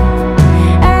am a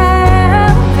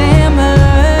Alabama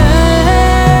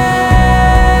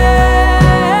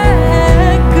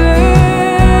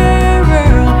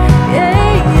girl. Yeah,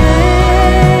 yeah,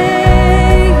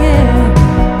 yeah.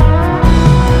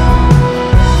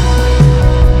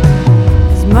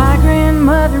 'Cause my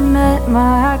grandmother met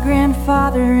my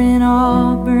grandfather in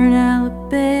Auburn,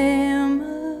 Alabama.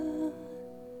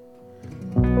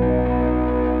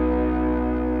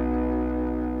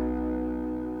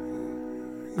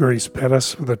 Grace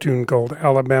Pettis with a tune called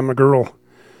Alabama Girl.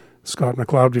 Scott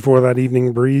MacLeod before that,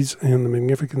 Evening Breeze, and the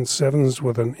Magnificent Sevens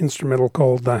with an instrumental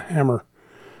called The Hammer.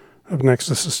 Up next,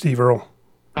 this is Steve Earle.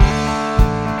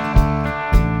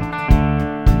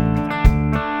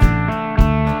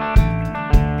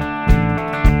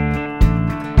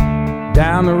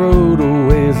 Down the road a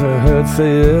ways a hut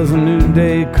says a new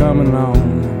day coming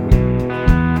on,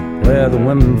 where the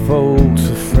women folks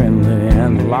are friendly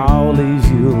and the law leaves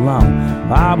you alone.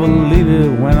 I believe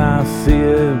it when I see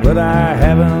it, but I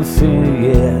haven't seen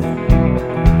it yet.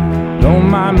 Don't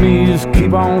mind me, just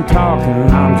keep on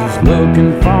talking, I'm just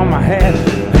looking for my hat.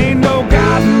 Ain't no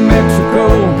God in Mexico,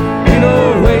 ain't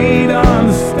no way to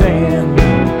understand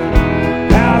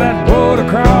how that border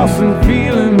crossing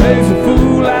feeling makes a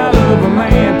fool out of a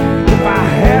man. If I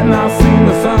had not seen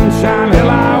the sunshine, hell,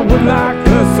 I would not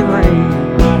cuss the rain.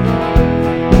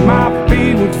 My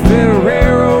feet would fit a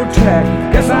railroad track,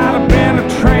 guess I'd have been a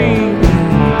train.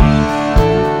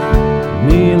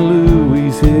 Me and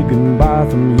Louise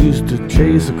Higginbotham used to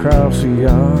chase across the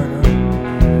yard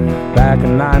back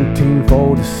in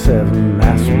 1947,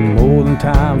 that's when more than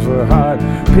times were hard.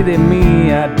 Pity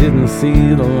me, I didn't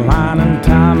see the line in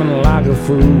time, and like a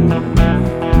fool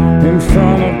in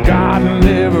front of God and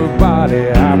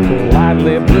everybody, I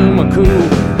politely blew my cool.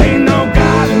 Ain't no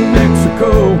God in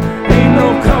Mexico, ain't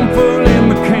no comfort in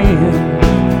the can.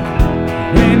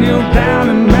 When you're down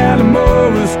in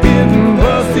Matamoros getting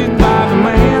busted by the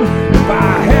man. If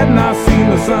I had not seen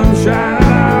the sunshine,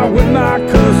 I would not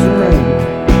cuss the rain.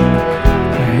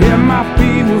 Yeah, my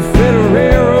feet would fit a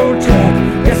railroad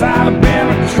track, guess I'd have been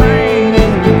a train.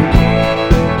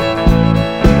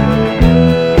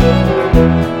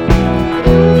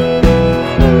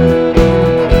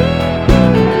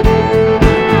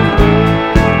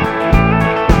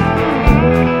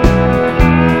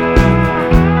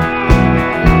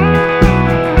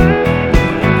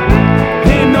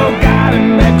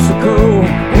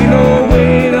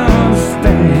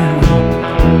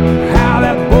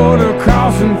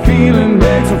 Feeling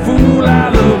makes a fool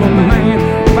out of a man.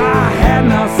 If I had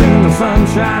not seen the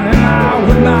sunshine, and I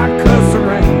would not cuss the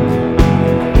rain.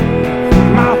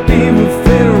 My feet would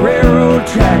fit a railroad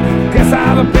track, guess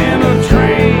I'd have been a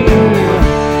train.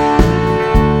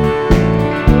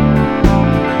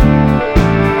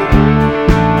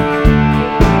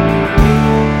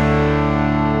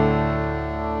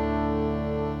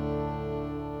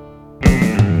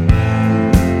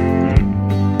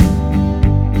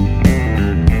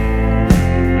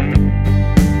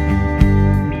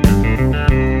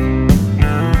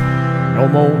 No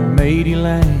more Matey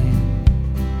Lane,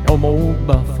 no more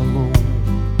Buffalo,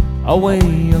 a way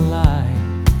of life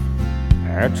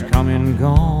that's come and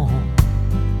gone,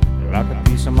 like a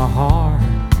piece of my heart,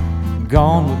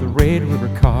 gone with the Red River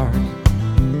cart.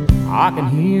 I can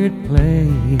hear it play,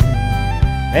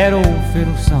 that old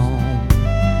fiddle song,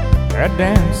 that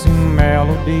dancing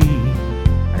melody,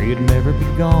 it'd never be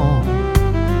gone,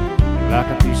 like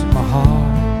a piece of my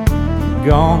heart,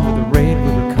 gone with the Red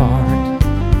River cart.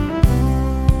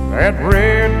 That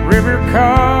Red River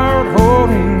cart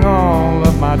holding all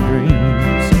of my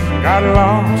dreams got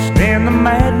lost in the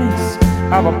madness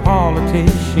of a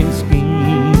politician's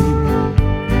scheme.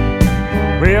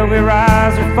 Will we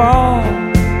rise or fall,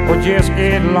 or just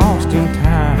get lost in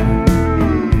time,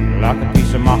 like a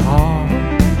piece of my heart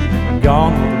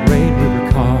gone with the Red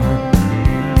River cart.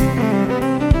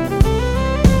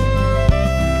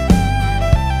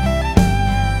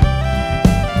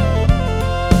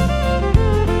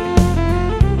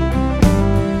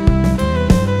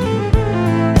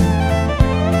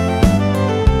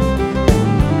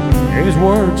 His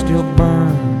words still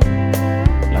burn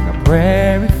like a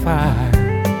prairie fire,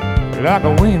 like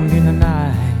a wind in the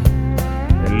night.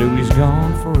 And Louis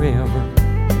gone forever,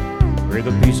 with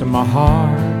a piece of my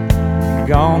heart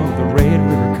gone with the Red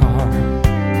River cart.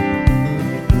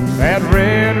 That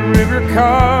Red River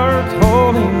cart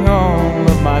holding all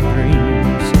of my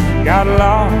dreams got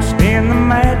lost in the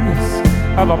madness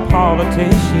of a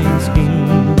politician's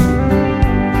scheme.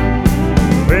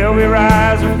 Will we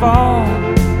rise or fall,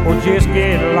 or just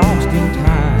get lost in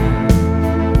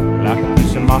time, like a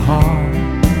piece of my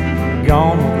heart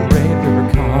gone with the Red River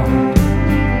cart,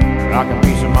 like a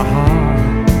piece of my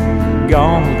heart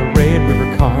gone with the Red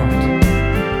River cart,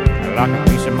 like a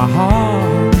piece of my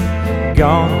heart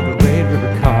gone with the Red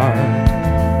River cart.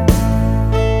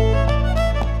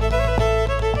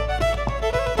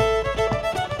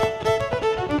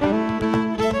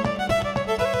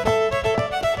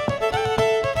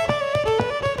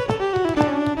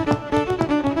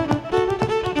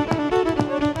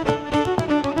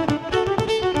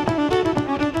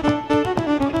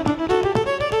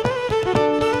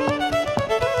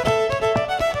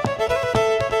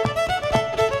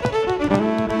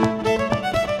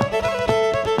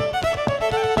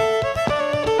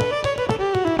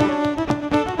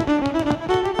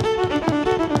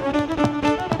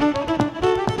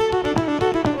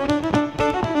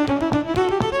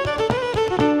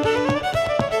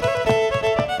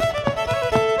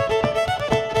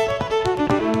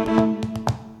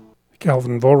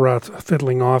 and Volrath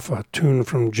fiddling off a tune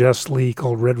from Jess Lee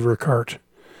called Red Ricart.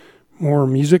 More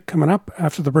music coming up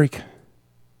after the break.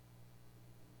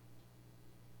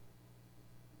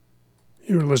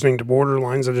 You're listening to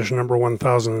Borderlines edition number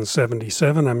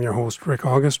 1077. I'm your host, Rick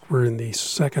August. We're in the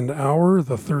second hour,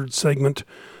 the third segment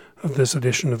of this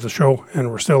edition of the show,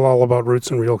 and we're still all about roots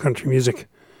and real country music.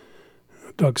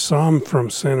 Doug Sahm from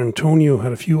San Antonio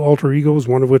had a few alter egos,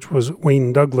 one of which was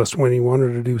Wayne Douglas when he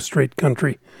wanted to do straight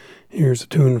country. Here's a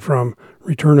tune from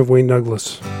Return of Wayne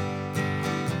Douglas.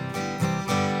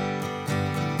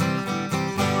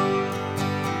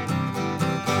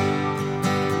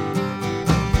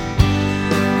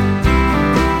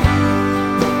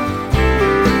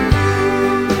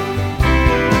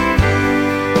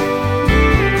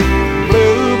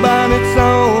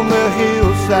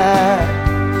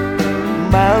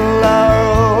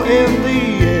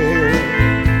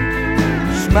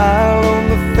 Smile on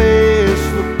the face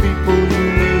of people you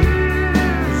meet,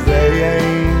 'cause they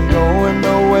ain't going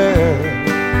nowhere.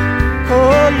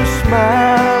 Oh, your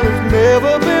smile has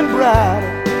never been brighter,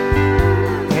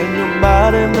 and your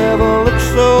body never looks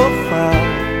so fine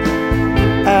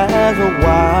as a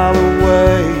while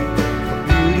away, a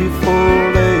beautiful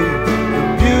day, a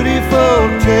beautiful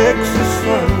Texas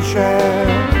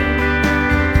sunshine.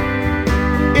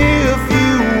 If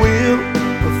you will,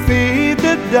 feed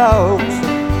the dogs,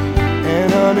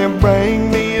 and honey,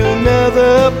 bring me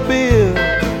another beer.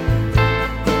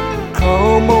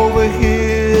 Come over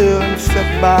here and sit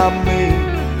by me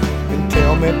and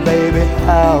tell me, baby,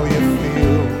 how you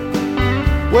feel.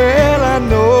 Well, I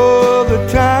know the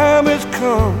time has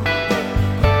come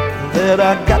that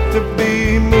I got to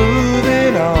be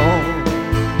moving on,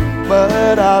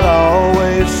 but I'll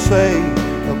always say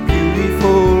a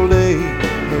beautiful day,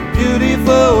 a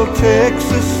beautiful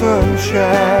Texas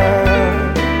sunshine.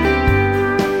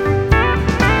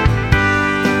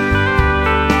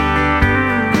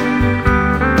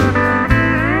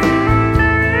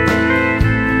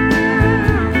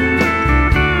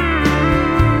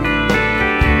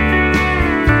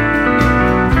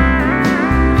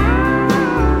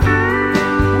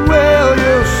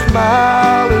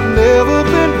 Smile has never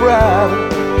been brighter,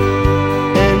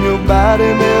 and your body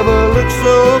never looks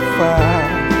so fine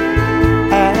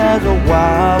as a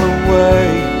while away,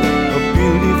 a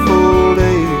beautiful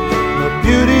day, a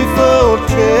beautiful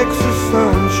Texas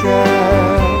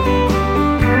sunshine.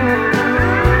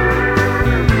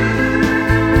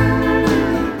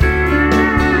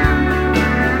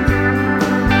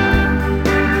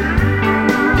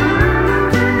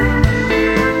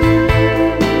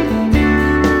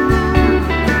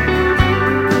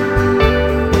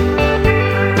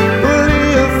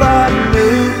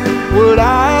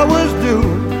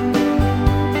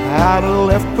 I'd have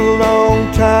left a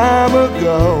long time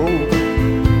ago.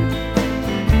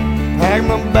 Packed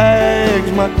my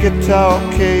bags, my guitar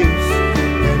case,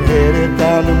 and headed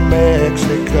down to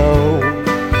Mexico.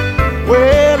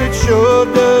 Well, it sure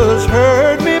does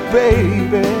hurt me,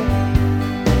 baby,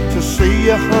 to see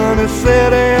your honey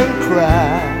sit and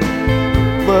cry.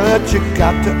 But you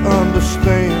got to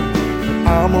understand that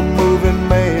I'm a moving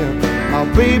man.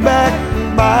 I'll be back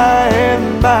by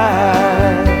and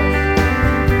by,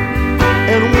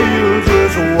 and we'll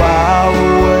just while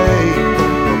away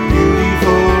a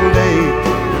beautiful day,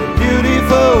 a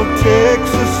beautiful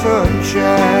Texas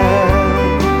sunshine.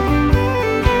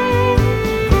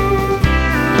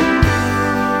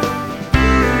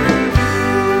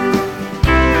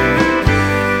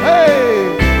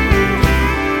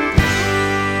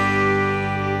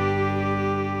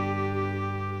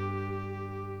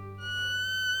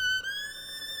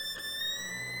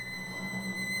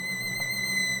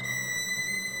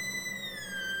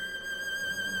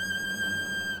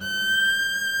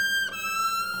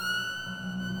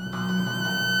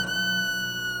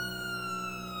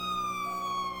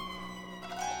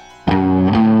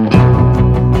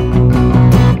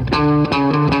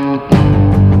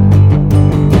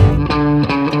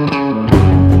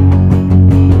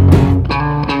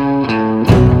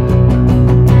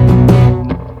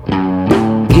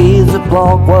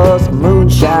 Plonk was a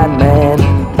moonshine man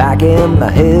back in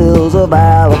the hills of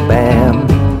Alabama.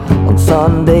 On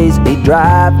Sundays he'd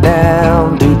drive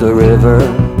down to the river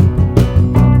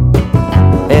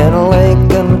in a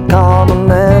Lincoln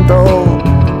Continental,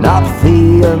 not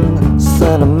feeling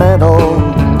sentimental.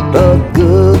 The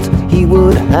goods he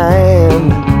would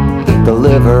hand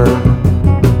deliver.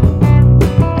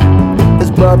 His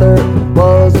brother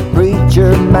was a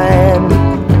preacher man.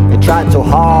 He tried so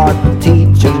hard to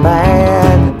teach a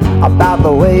man about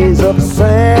the ways of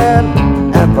sin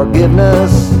and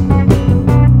forgiveness.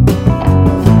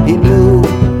 He knew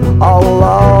all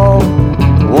along.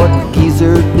 What the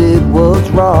geezer did was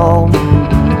wrong.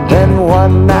 Then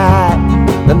one night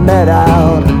they met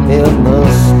out in the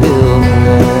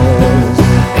stillness,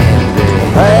 and they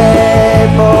prayed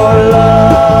for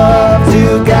love to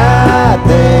guide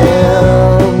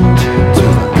them to the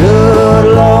good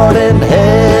Lord in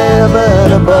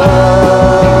heaven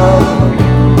above.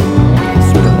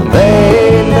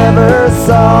 They never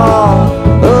saw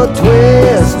a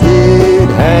twisted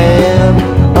hand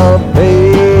of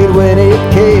fate when it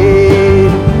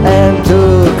came and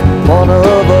took one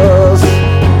of us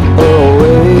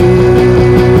away.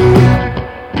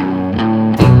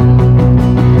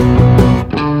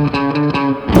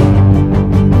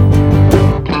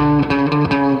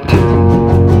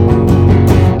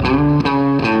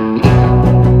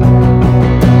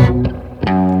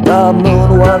 The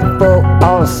moon was full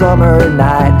on a summer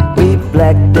night,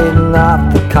 reflecting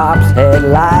off the cops'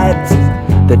 headlights.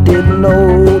 They didn't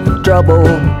know the trouble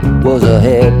was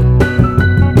ahead.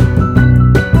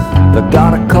 They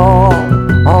got a call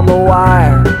on the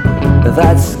wire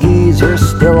that skeezer's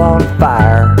still on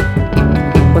fire.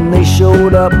 When they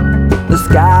showed up, the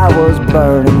sky was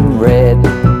burning red.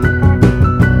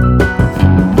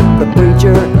 The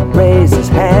preacher raised his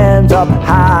hands up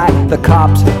high. The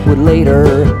cops would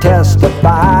later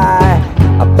testify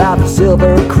about the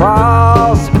silver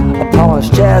cross upon his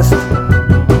chest.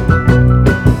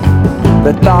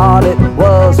 They thought it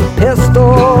was a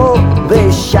pistol.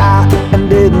 They shot and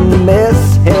didn't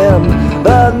miss him.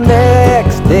 The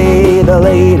next day they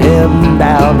laid him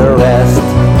down to rest.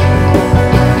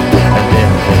 And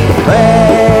then they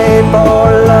prayed for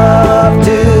love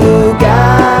to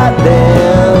guide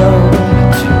them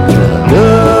to the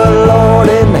good Lord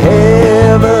in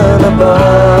heaven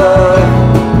above.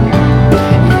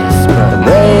 Yes, but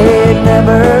they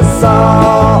never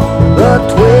saw the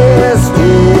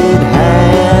twisted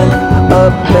hand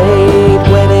of fate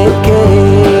when it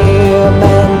came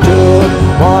and took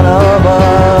one of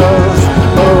us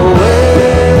away.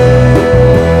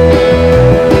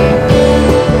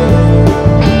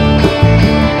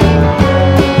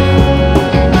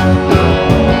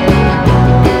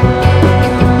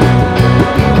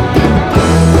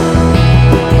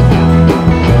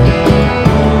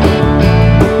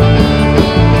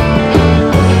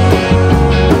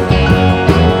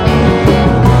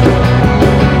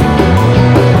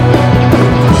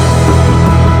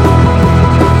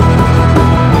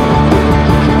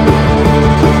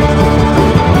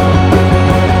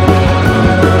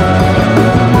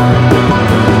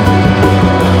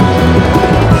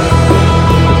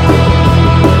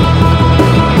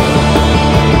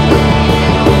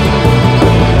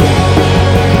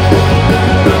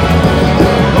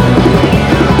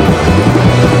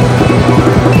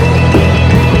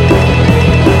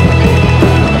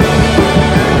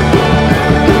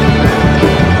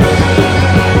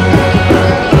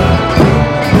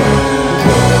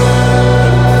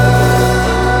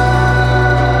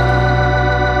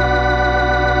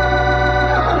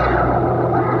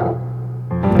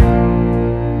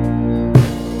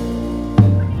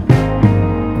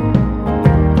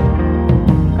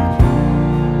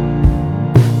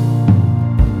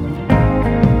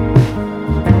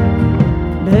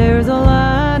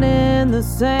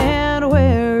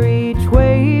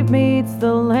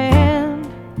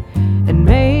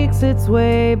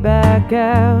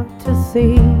 Out to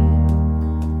sea.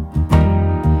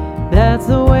 That's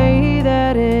the way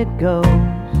that it goes.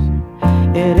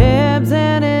 It ebbs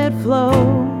and it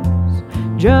flows,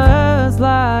 just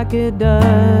like it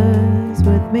does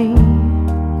with me.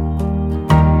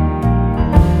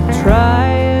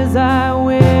 Try as I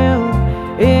will,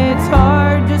 it's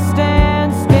hard to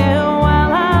stand still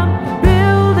while I'm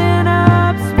building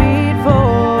up speed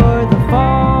for the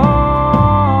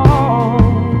fall.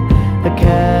 The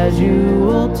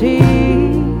casualty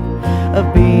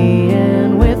of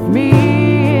being with me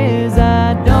is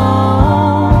I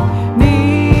don't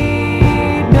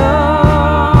need nobody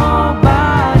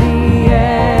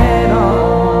at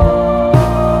all.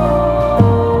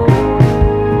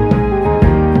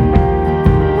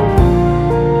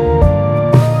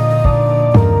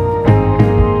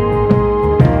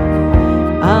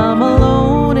 I'm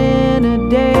alone in a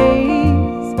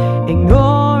daze,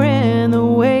 ignoring the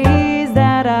ways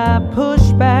that I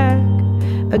push back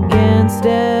against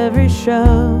every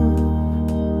shove.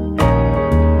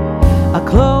 I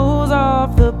close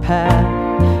off the path,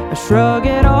 I shrug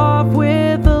it off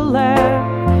with a laugh,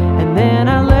 and then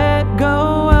I let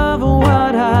go of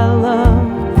what I love.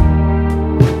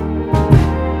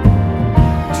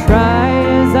 Try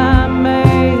as I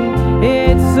may,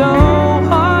 it's so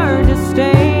hard to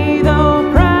stay, though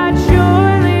pride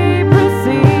surely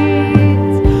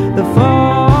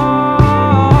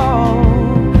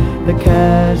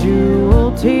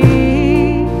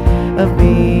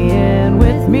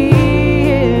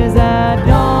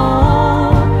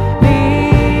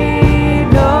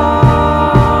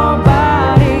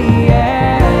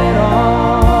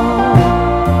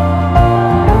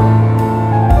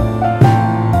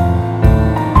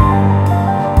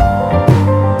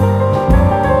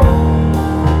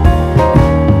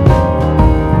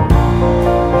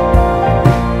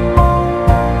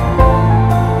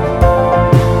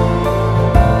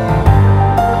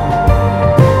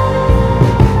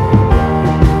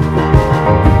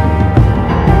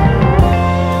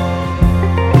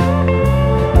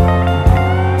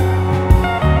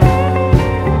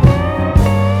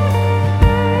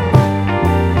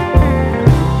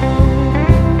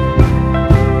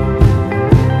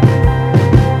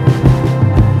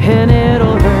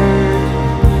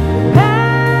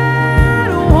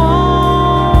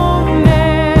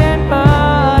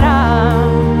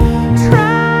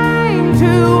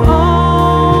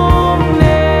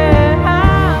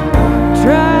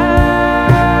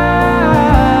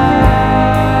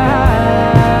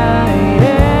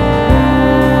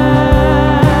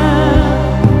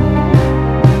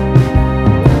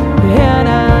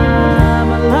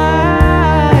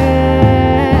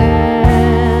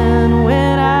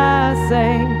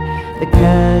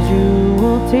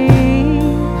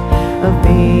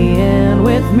end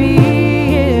with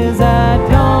me is I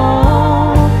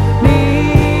don't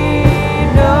need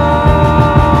nobody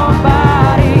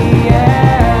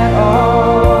at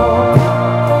all.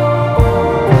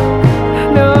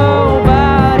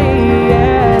 Nobody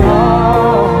at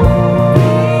all.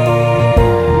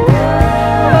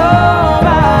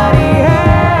 Nobody at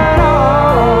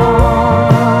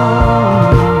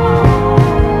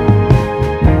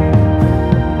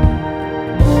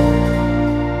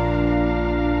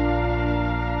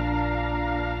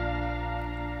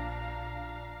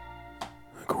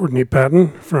Courtney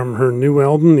Patton from her new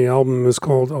album. The album is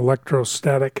called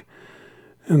Electrostatic,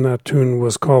 and that tune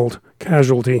was called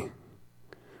Casualty.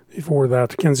 Before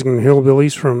that, Kensington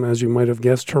Hillbillys from, as you might have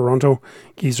guessed, Toronto.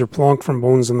 Geezer Plonk from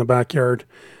Bones in the Backyard.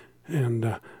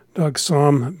 And Doug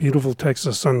Sahm, Beautiful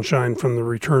Texas Sunshine from The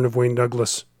Return of Wayne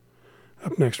Douglas.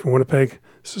 Up next from Winnipeg,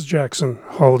 this is Jaxon,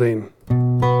 Haldane.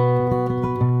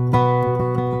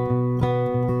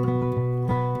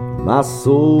 My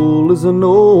soul is an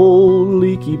old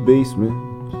leaky basement.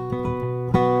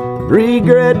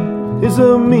 Regret is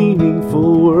a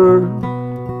meaningful word.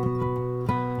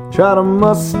 Try to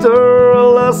muster a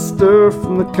luster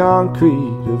from the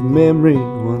concrete of memory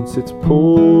once it's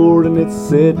poured and it's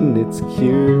set and it's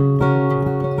cured.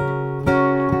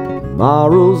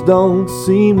 Morrows don't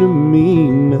seem to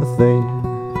mean nothing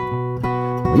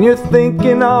when you're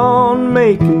thinking on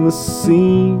making the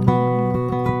scene.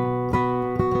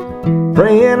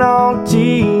 Preying on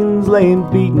teens, laying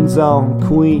beatings on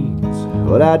queens.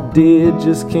 What I did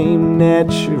just came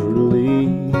naturally.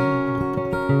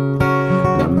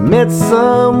 I met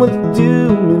some with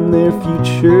doom in their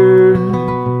future,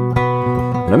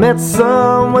 and I met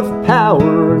some with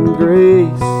power and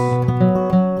grace.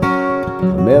 I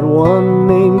met one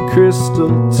named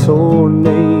Crystal,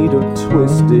 tornado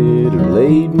twisted or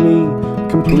laid me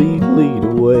completely to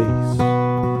waste.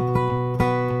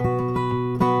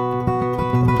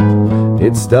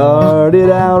 It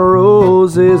started out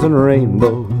roses and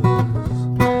rainbows,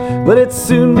 but it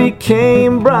soon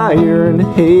became briar and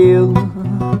hail.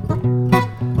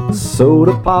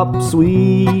 Soda pop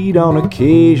sweet on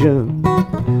occasion,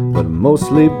 but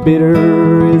mostly bitter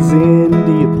as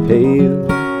India Pale.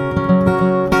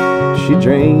 She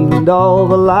drained all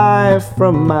the life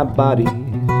from my body.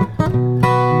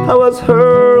 I was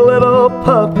her little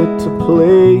puppet to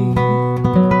play.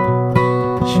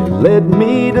 She led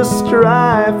me to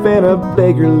strife and a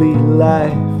beggarly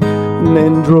life, and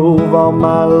then drove all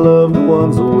my loved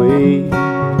ones away.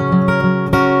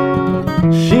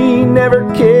 She never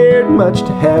cared much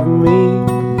to have me,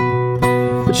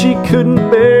 but she couldn't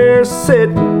bear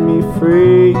setting me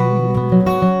free.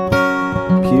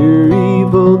 Pure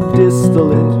evil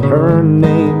distillate, her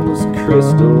name was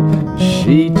Crystal.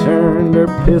 She turned her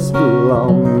pistol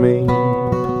on me.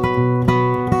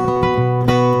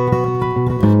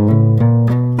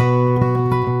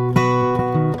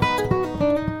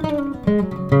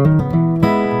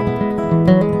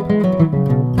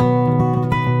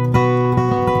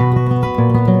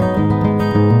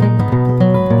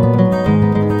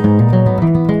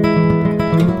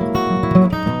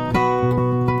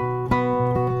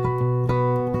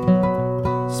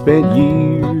 Spent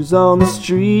years on the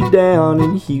street down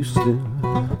in Houston.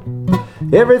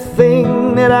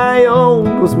 Everything that I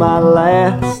owned was my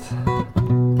last.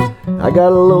 I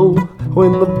got low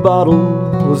when the bottle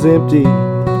was empty.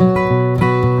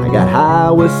 I got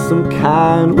high with some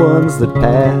kind ones that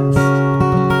passed.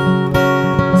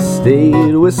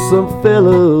 Stayed with some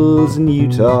fellows in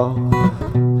Utah.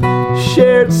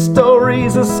 Shared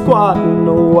stories of squatting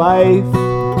a wife.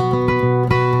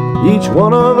 Each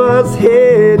one of us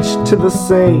hitched to the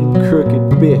same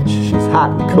crooked bitch. She's hot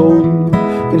and cold,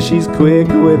 and she's quick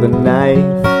with a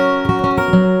knife.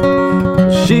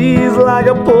 She's like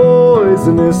a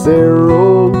poisonous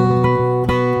arrow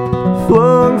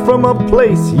flung from a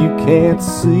place you can't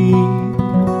see.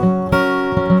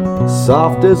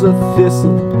 Soft as a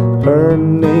thistle, her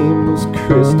name was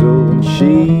Crystal, and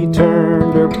she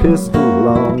turned her pistol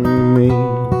on me.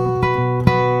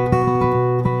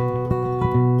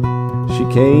 She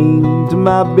came to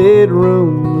my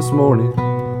bedroom this morning,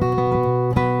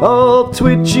 all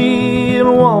twitchy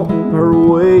and wanting her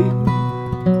way.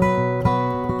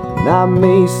 And I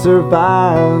may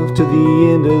survive to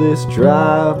the end of this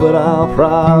drive, but I'll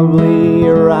probably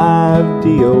arrive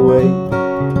DOA.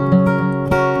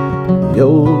 The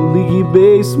old leaky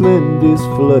basement is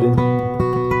flooding,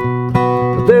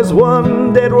 but there's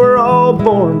one debt we're all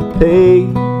born to pay.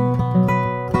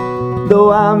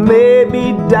 Though I may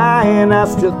be dying, I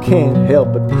still can't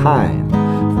help but pine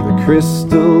for the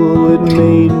crystal that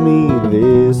made me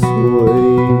this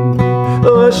way.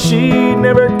 She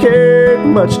never cared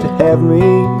much to have me,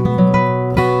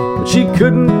 but she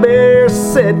couldn't bear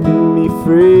setting me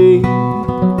free.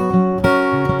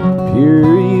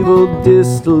 Pure evil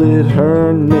distillate,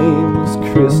 her name was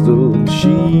Crystal.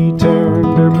 She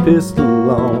turned her pistol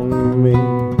on me.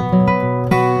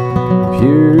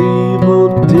 Pure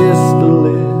evil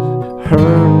distillate,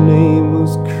 her name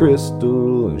was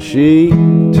Crystal, and she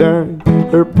turned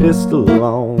her pistol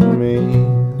on me.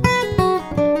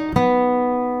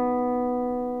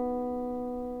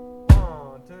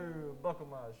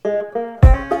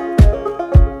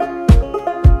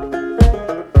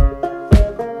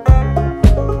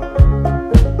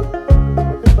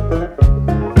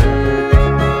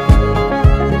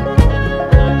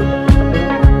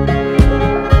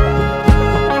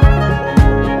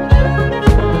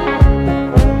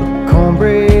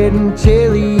 Cornbread and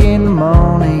chili in the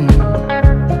morning,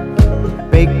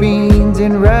 baked beans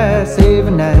and rice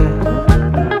every night.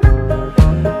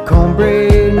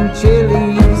 Cornbread and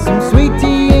chili, some sweet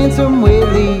tea and some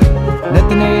whiskey.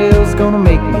 Nothing else gonna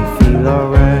make me feel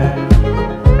alright.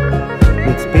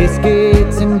 It's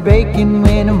biscuits and bacon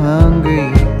when I'm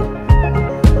hungry,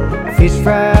 fish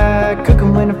fry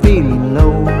cooking when I'm feeling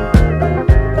low.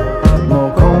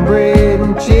 More cornbread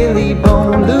and chili,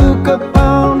 bone Luke up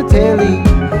on the telly,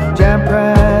 giant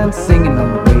prime singing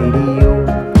on the radio.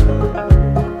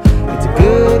 It's a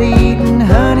good eating,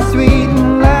 honey sweet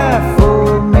life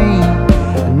for me,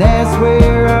 and that's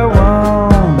where I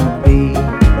wanna be.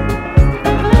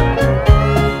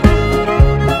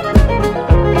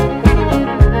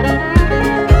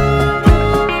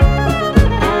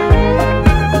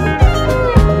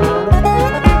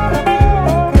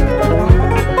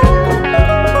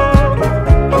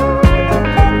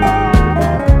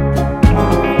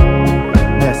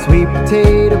 That sweet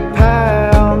potato pie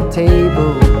on the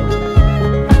table,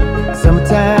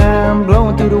 summertime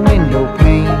blowing through the window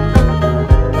pane.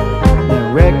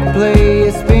 That record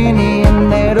player spinning,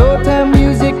 that old time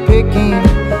music picking,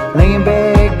 laying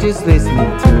back just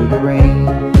listening to the rain.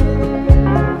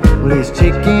 Well, it's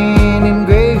chicken and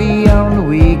gravy on the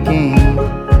weekend,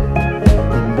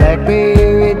 and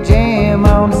blackberry jam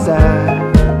on the side.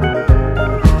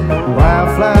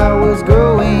 Wildflowers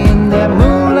growing, that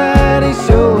moonlight is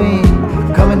showing,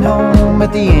 coming home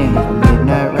at the end of the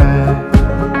midnight ride.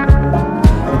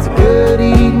 It's a good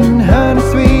eating, honey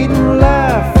sweet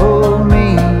life for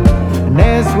me, and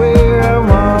that's where I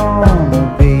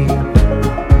wanna be.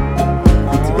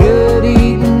 It's a good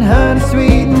eating, honey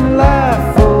sweet life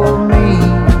for me,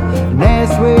 and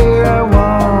that's where I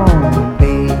wanna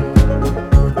be.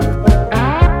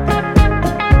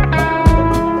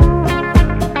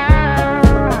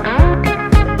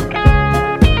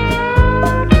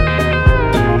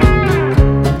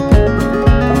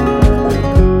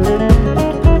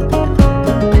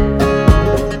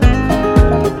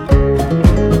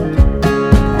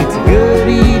 It's a good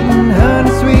eating,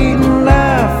 honey sweet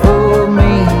life for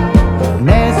me, and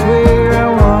that's where I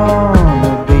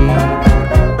wanna be.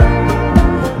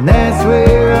 And that's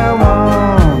where I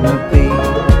wanna be.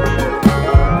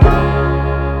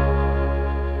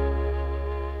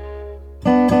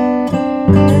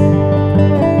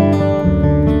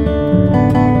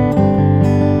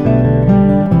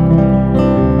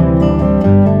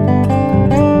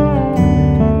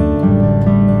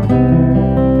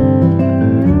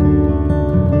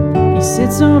 He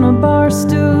sits on a bar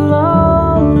stool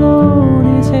all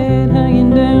alone, his head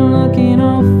hanging down, looking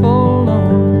all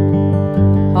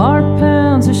forlorn. Heart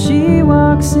pounds as she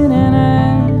walks in and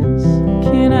asks,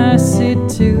 "Can I sit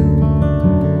too?"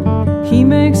 He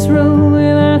makes room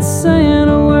without saying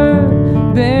a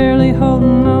word, barely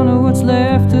holding on to what's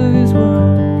left of his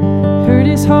world. Heard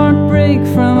his heart break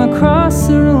from across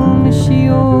the room as she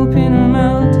opened her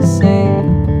mouth to say,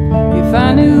 "If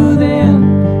I knew then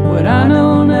what I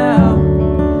know now,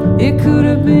 it could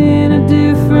have been a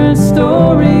different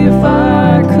story. If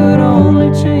I could only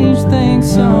change things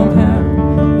somehow,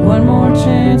 one more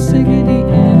chance to get the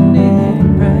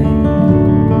ending right."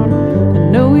 I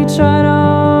know we tried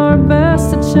our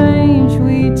best to change,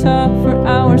 we talked for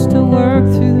hours to work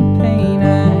through the pain.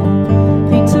 I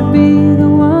hate to be the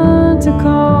one to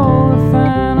call a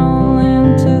final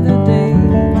end to the day.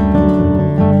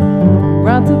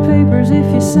 Write the papers if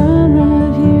you sign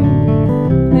right here,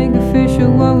 make official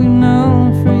what we've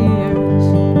known for years.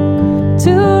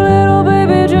 Too little,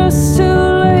 baby, just too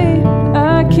late.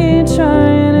 I can't try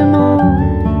anymore.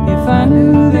 If I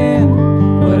knew then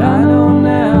what I know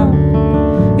now,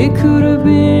 it could have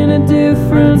been a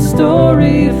different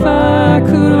story. If I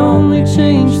could only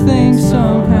change things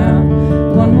somehow,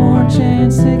 one more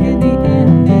chance to get the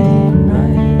ending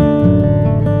right.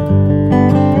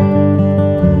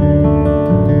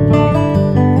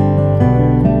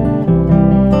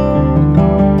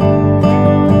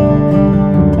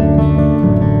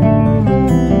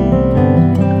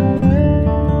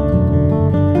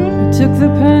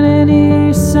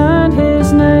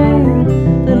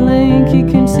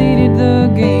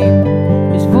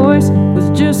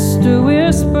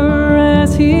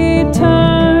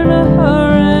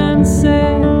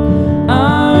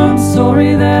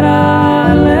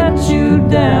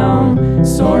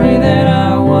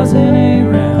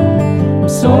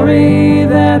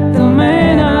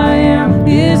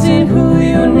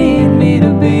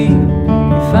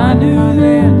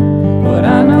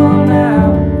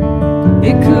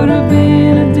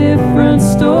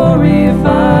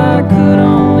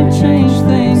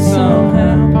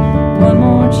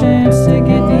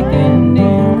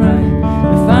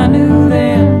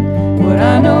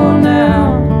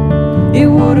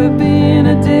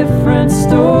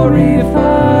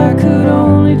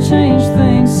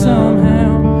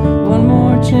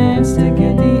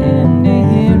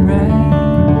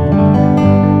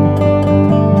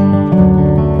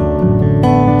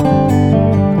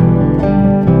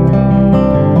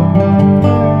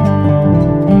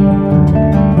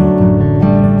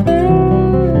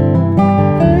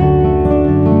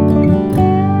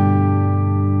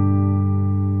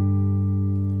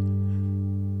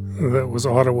 was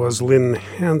Ottawa's Lynne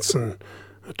Hanson,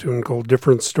 a tune called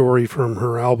Different Story from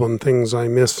her album Things I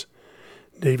Miss.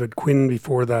 David Quinn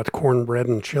before that, Cornbread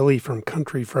and Chili from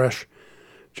Country Fresh.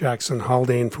 Jaxon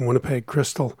Haldane from Winnipeg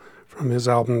Crystal from his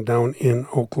album Down in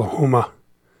Oklahoma.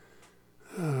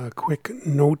 Quick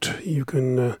note, you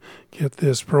can get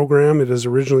this program. It is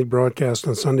originally broadcast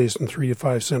on Sundays from 3 to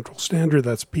 5 Central Standard.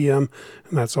 That's PM,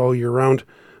 and that's all year round.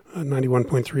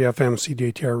 91.3 FM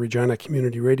CJTR Regina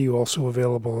Community Radio, also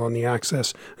available on the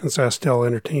Access and SaskTel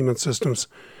entertainment systems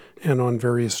and on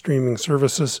various streaming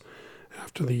services.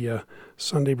 After the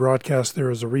Sunday broadcast,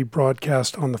 there is a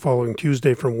rebroadcast on the following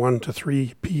Tuesday from 1 to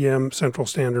 3 p.m. Central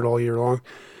Standard all year long.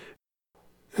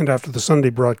 And after the Sunday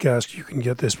broadcast, you can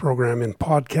get this program in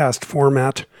podcast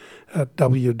format at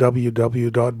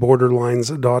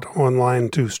www.borderlines.online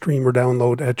to stream or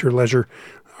download at your leisure.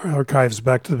 Archives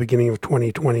back to the beginning of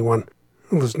 2021.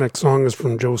 This next song is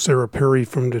from Jo Sarah Perry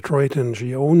from Detroit, and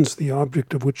she owns the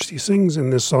object of which she sings in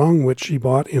this song, which she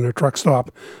bought in a truck stop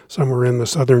somewhere in the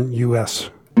southern U.S.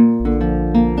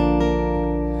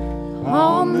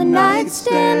 On the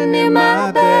nightstand near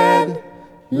my bed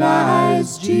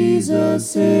lies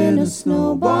Jesus in a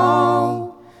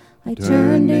snowball. I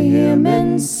turn to him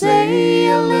and say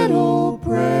a little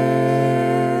prayer.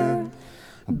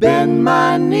 Bend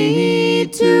my knee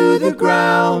to the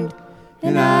ground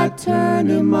and I turn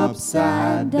him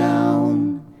upside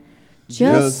down,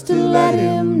 just to let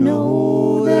him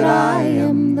know that I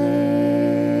am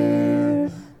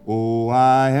there. Oh,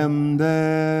 I am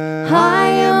there. I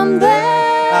am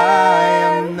there. I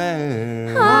am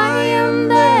there. I am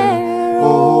there.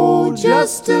 Oh,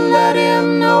 just to let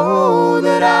him know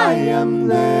that I am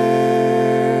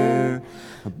there.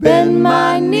 Bend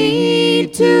my knee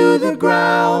to the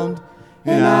ground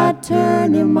and I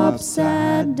turn him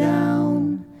upside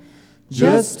down,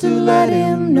 just to let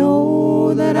him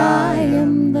know that I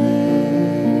am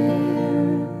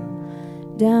there.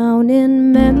 Down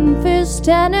in Memphis,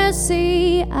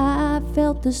 Tennessee, I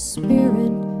felt the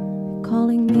Spirit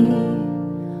calling me.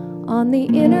 On the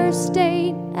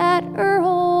interstate at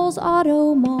Earle's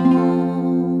Auto Mall,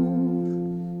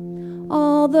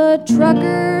 all the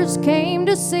truckers came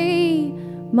to see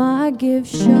my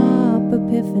gift shop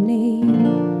epiphany,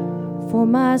 for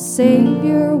my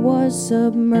Savior was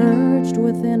submerged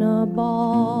within a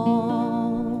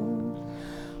ball.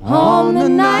 On the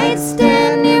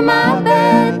nightstand near my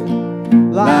bed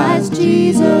lies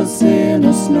Jesus in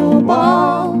a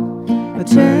snowball. I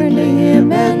turn to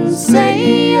him and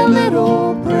say a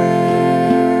little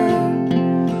prayer.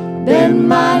 Bend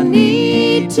my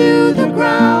knee to the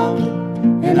ground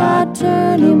and I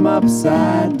turn him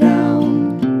upside down,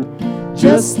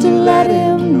 just to let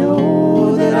him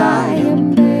know that I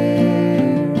am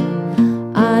there.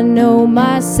 I know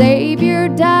my Savior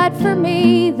died for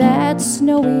me that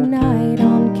snowy night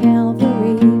on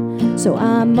Calvary, so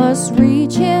I must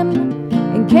reach him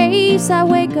in case I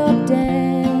wake up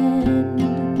dead.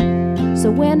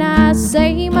 So when I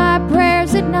say my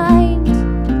prayers at night,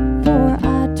 before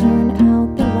I turn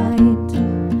out the light,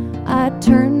 I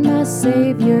turn my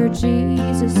Savior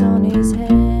Jesus on his head.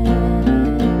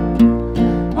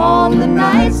 On the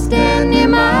nightstand near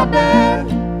my bed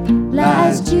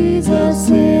lies Jesus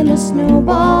in a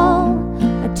snowball.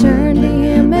 I turn to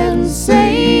him and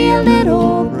say a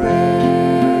little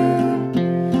prayer.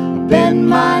 Bend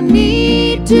my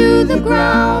knee to the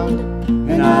ground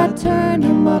and I turn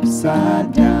him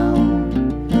upside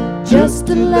down, just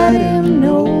to let him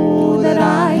know that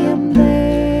I am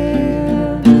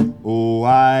there. Oh,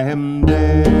 I am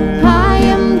there. I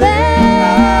am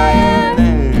there.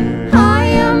 I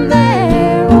am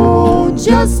there. Oh,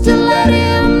 just to let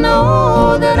him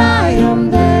know that I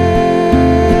am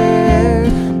there.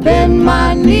 Bend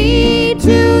my knee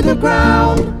to the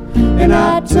ground and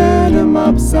I turn him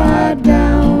upside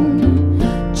down,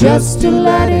 just to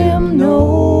let him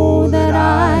know that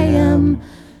I am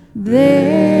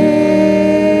there.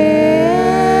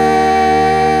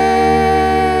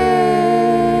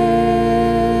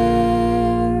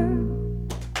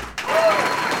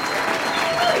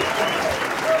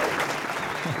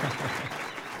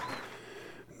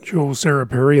 Jo Sarah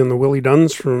Perry and the Willie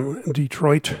Dunns from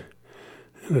Detroit,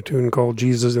 and a tune called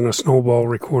Jesus in a Snowball,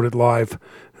 recorded live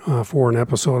for an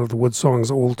episode of the Wood Songs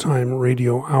Old Time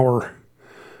Radio Hour.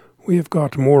 We have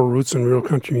got more roots and real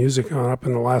country music up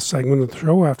in the last segment of the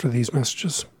show after these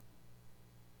messages.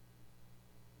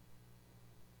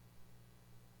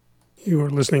 You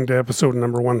are listening to episode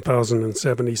number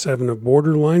 1077 of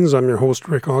Borderlines. I'm your host,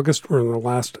 Rick August. We're in the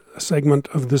last segment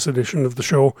of this edition of the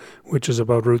show, which is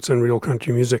about roots and real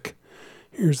country music.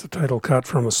 Here's the title cut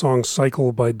from a song,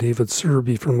 Cycle, by David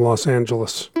Serby from Los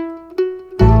Angeles.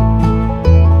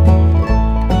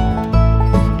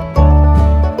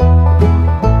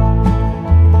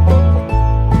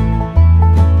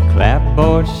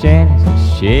 Fort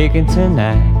Shanty's shaking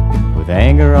tonight with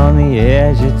anger on the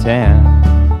edge of town.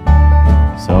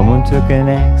 Someone took an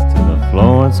axe to the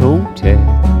Florence Hotel.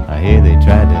 I hear they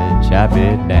tried to chop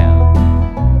it down.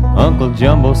 Uncle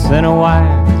Jumbo sent a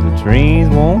wire 'cause the trains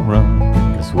won't run.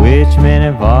 The switchmen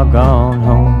have all gone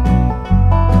home.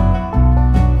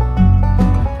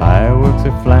 Fireworks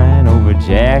are flying over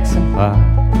Jackson Park,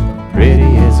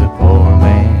 pretty as a poor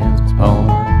man's poem.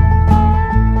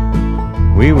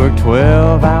 We worked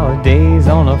 12-hour days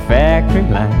on a factory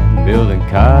line, building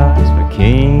cars for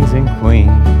kings and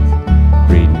queens,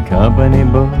 reading company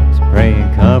books, praying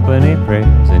company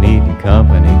prayers, and eating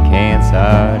company canned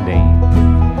sardines.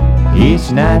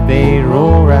 Each night they'd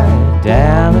roll right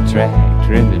down the track,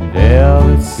 trimmed in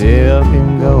velvet, silk,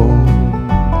 and gold,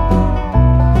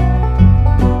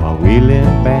 while we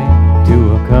limped back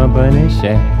to a company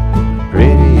shack,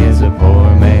 pretty as a poor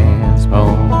man's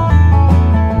poem.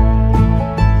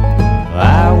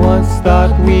 I once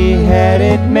thought we had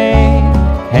it made,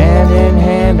 hand in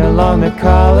hand along the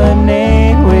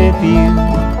colonnade with you,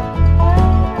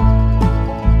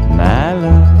 my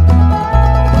love.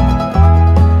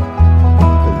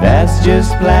 But that's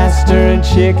just plaster and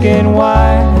chicken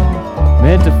wire,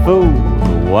 meant to fool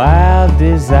the wild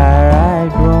desire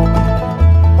I'd grown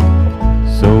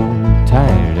so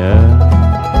tired of.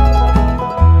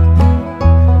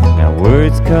 Now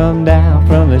words come down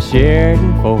from the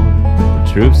Sheridan Fort,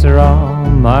 the troops are all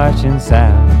marching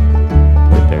south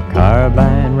with their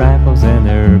carbine rifles and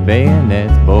their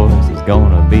bayonets. Boys, it's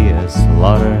gonna be a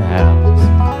slaughterhouse.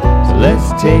 So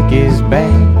let's take his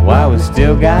bag while we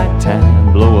still got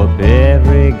time, blow up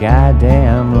every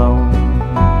goddamn load.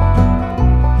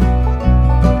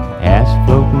 Ash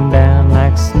floating down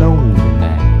like snow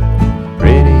tonight,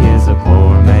 pretty as a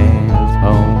poor man's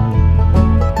home.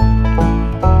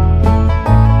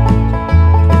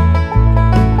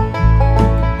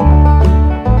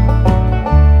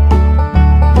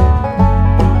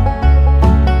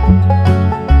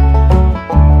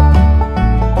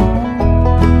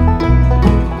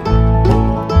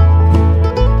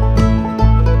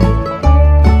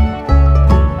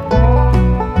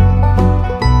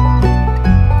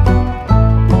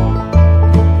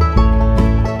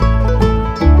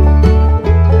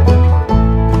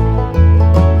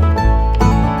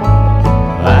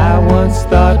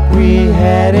 We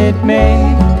had it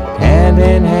made, hand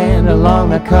in hand along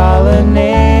the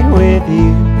colonnade with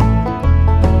you,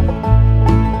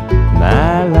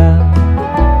 my love.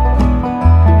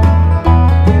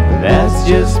 That's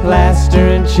just plaster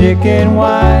and chicken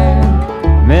wire,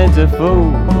 meant to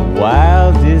fool the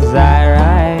wild desire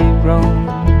I've grown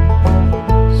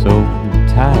so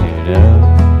tired of.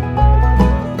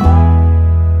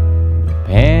 The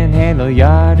Panhandle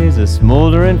yard is a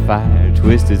smoldering fire,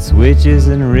 twisted switches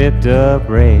and ripped up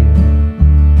rail.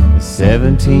 The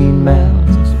 17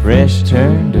 mountains fresh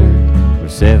turned dirt where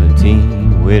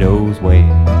 17 widows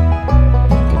wail.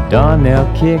 At dawn they'll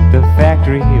kick the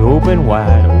factory open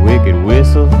wide, a wicked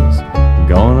whistle's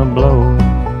gonna blow.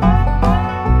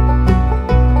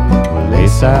 We'll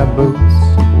lace our boots,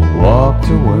 we'll walk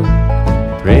to work,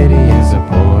 pretty as a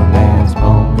poor man's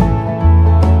poem.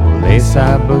 We'll lace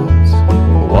our boots,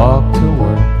 we'll walk to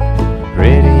work,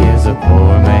 pretty as a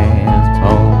poor man's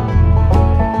poem.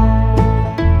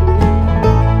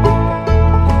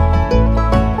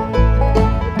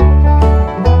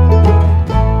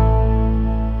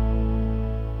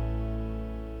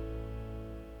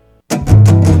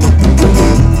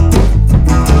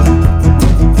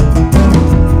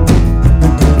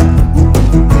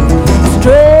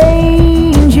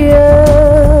 Stranger,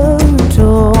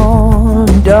 tall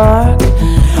and dark,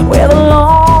 where the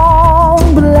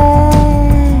long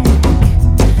black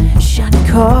shiny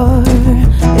car,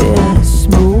 yeah,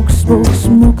 smoke, smoke,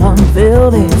 smoke on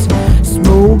velvet,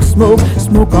 smoke, smoke,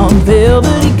 smoke on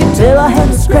velvet. He could tell I had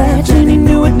a scratch and he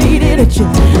knew it needed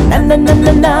itching. Na na na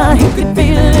na na, he could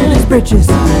feel it in his britches.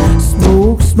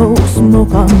 Smoke, smoke,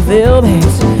 smoke on velvet,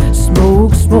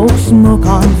 smoke, smoke, smoke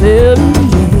on velvet,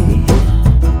 yeah.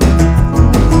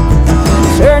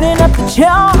 Turning up the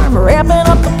charm, wrapping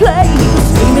up the place,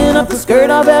 steaming up the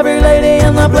skirt of every lady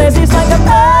in the place. He's like a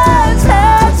bad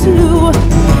tattoo,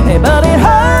 hey, but it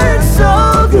hurts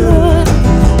so good.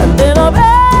 A little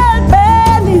bad,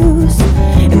 bad news,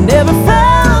 it never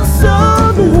felt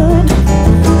so good.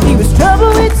 He was trouble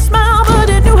with a smile, but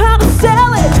he knew how to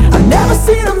sell it. I've never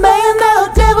seen a man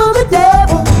that'll devil the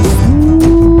devil.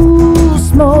 Ooh,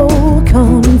 smoke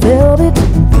on velvet,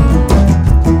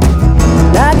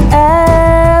 like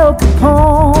Al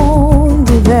Capone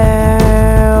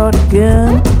without a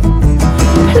gun.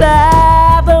 Like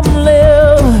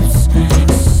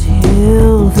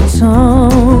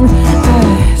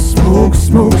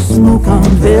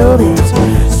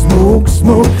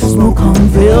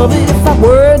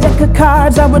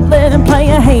would let him play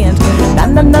a hand. Na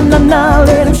na na na na,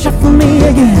 let him shuffle me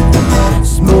again.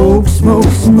 Smoke, smoke,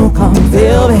 smoke on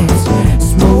velvet.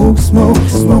 Smoke, smoke,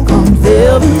 smoke on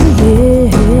velvet,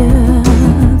 yeah.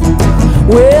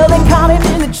 Well, they caught him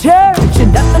in the church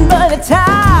and nothing but a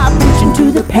tie, preaching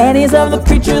to the panties of the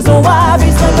preacher's wife.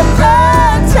 He's like a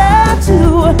blood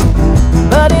tattoo,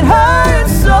 but it hurt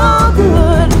so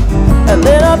good. A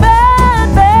little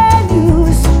bad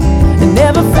news. It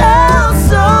never felt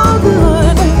so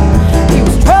good. He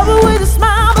was trouble with a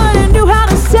smile, but he knew how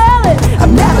to sell it.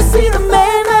 I've never seen a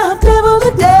man outdevil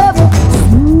the devil.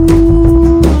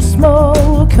 Smooth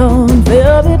smoke on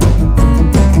velvet.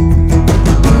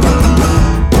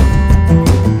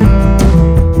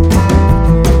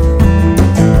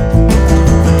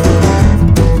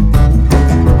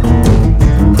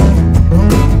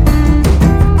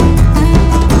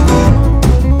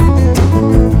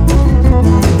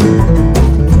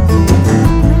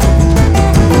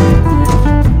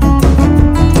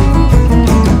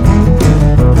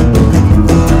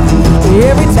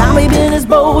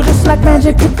 Just like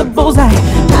magic hit the bullseye.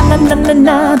 Na na na na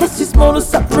na, this is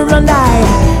modus operandi.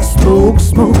 Smoke,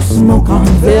 smoke, smoke on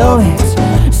velvet.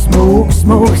 Smoke,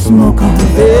 smoke, smoke on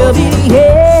velvet,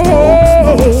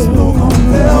 yeah. Smoke, smoke on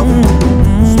velvet.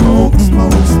 Smoke,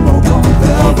 smoke, smoke on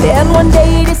velvet. Then one day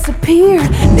he disappeared,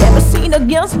 never seen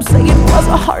again. Some say it was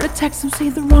a heart attack, some say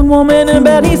the wrong woman in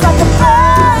bed. He's like a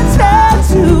blood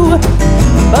tattoo,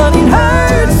 but it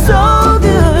hurts so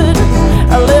good.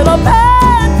 A little bad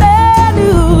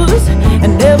news,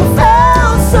 and never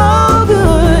felt so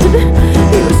good.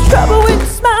 He was trouble with a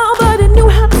smile, but he knew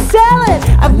how to sell it.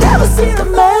 I've never seen a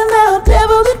man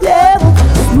outdevil the devil.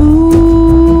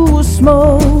 Smooth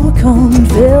smoke on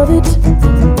velvet.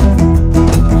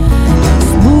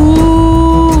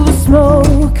 Smooth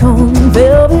smoke on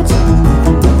velvet.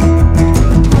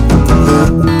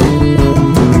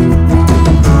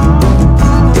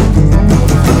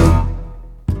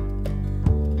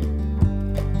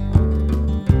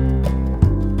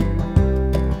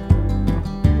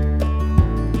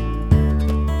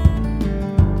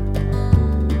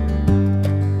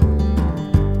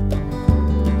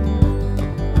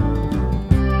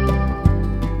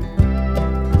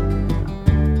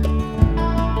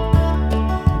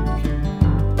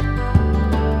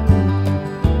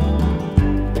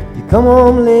 Come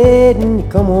home late and you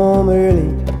come home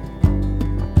early.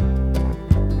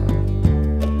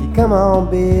 You come home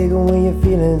big when you're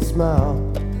feeling small.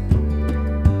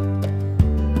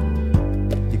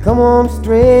 You come home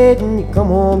straight and you come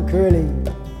home curly.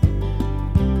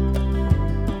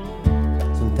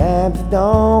 Sometimes you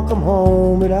don't come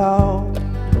home at all.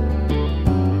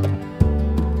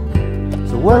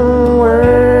 So one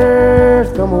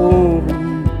word's come over you.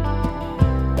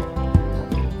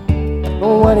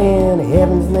 Oh, what in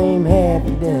heaven's name have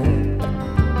you done?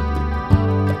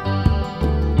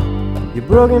 You've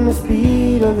broken the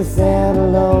speed of the sound of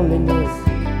loneliness.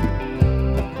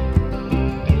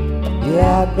 You're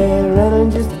out there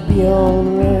running just to be on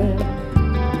the run.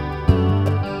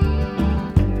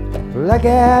 Well, I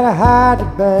got a heart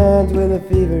that burns with a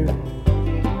fever,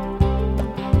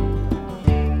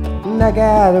 and I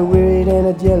got a worried and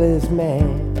a jealous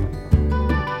man.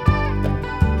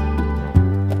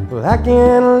 Well, how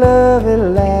can love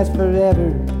it'll last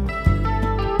forever?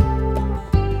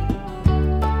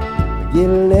 Get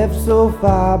left so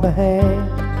far behind.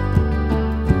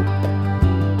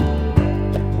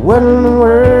 What in the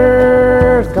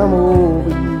world's come over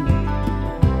you?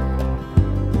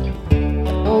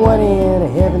 What in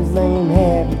heaven's name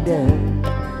have you done?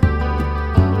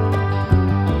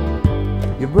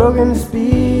 You've broken the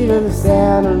speed of the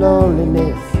sound of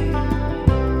loneliness.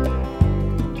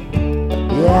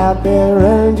 You're out there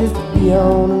running just to be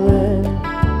on the run.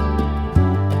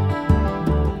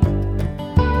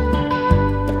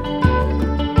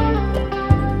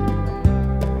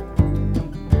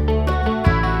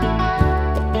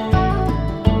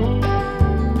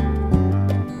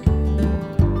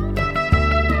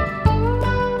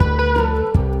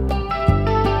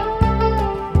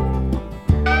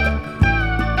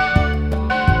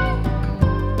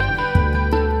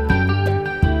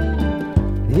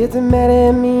 It's a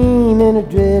mighty mean and a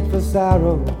dreadful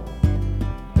sorrow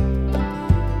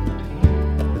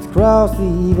that's crossed the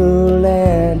evil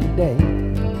land today.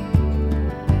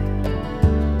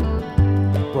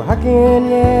 Well, how can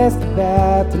you ask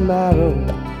about tomorrow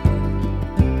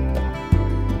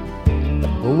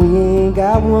when we ain't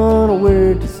got one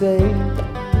word to say?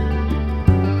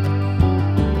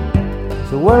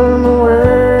 So what in the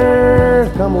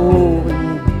world's come over you?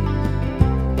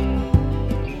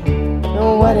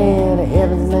 What in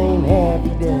heaven's name have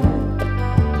you done?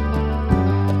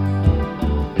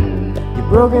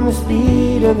 broken the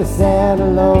speed of the sound of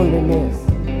loneliness.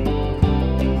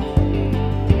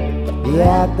 You're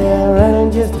out there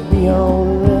running just to be on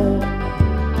the run.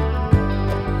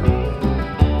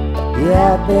 You're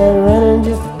out there running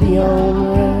just to be on the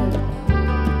run.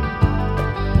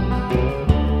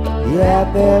 You're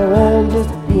out there running just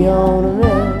to be on the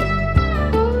run.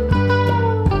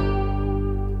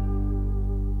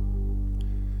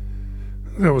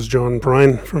 That was John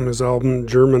Prine from his album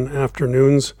German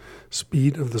Afternoons,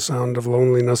 Speed of the Sound of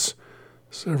Loneliness.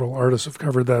 Several artists have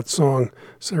covered that song.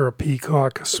 Sarah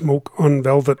Peacock, Smoke on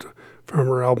Velvet, from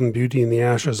her album Beauty in the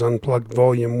Ashes Unplugged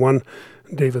Volume 1.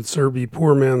 David Serby,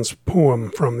 Poor Man's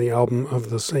Poem, from the album of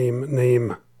the same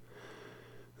name.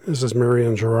 This is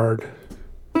Marian Gerard.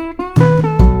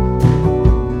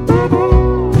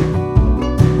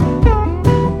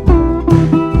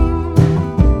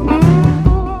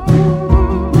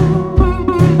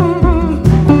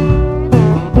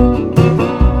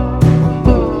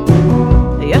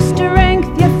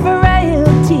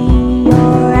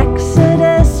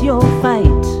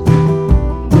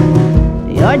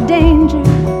 Your danger,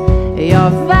 your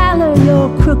valor, your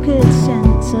crooked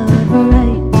sense of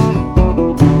right.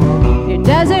 Your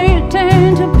desert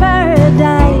turned to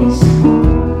paradise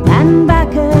and back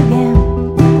again.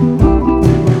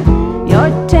 Your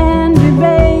tender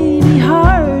baby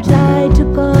heart, I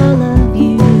took all of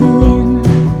you in.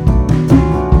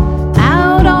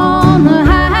 Out on the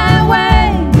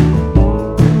highway,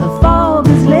 the fog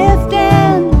is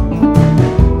lifting,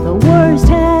 the worst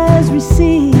has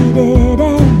receded.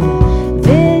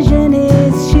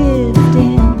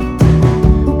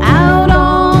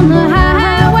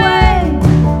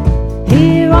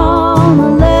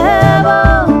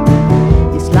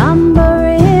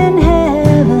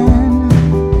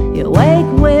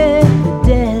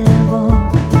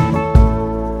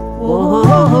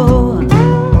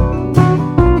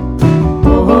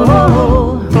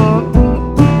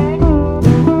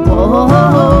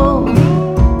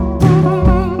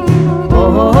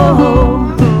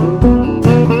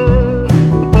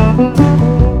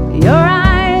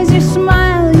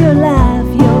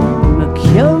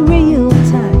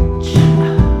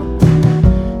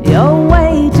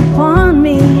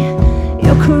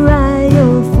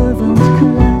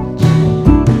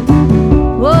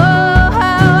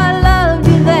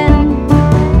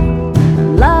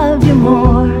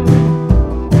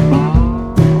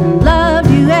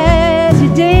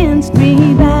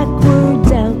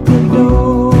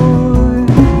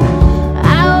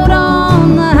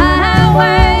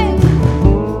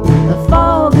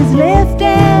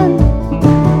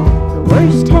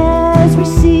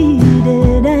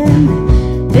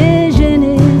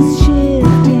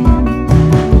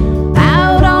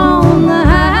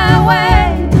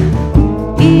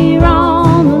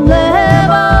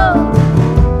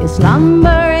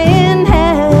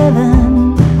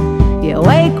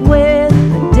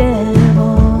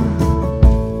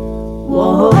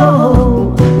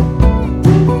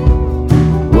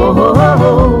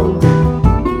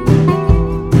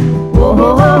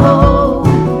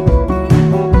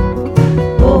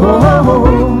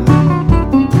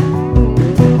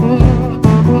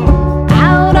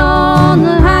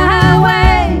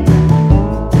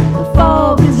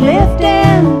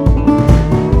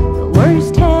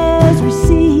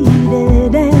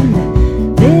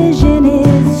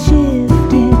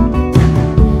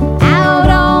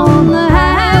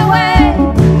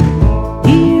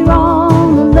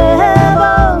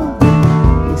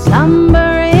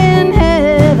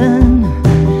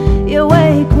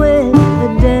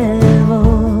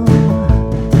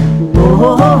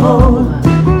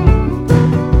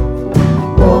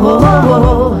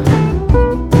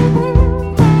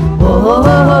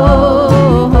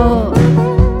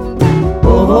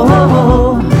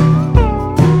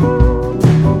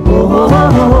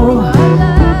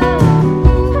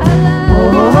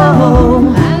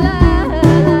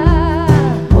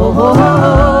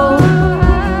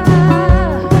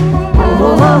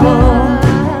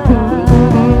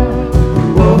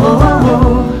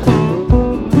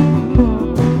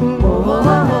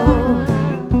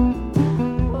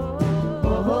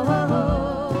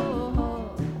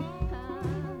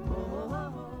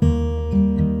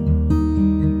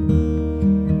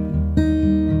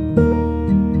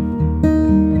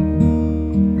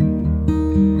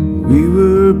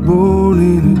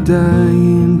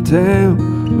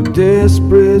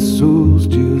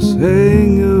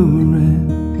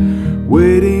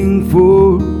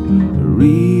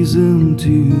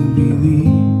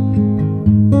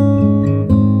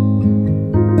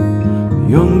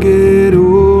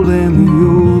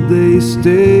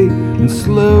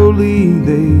 Slowly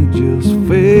they just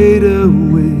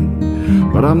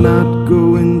but I'm not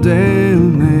going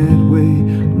down that way.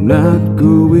 I'm not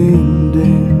going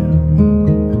down.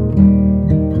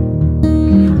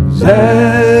 'Cause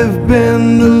I've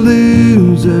been the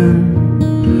loser,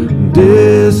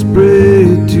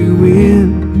 desperate to win.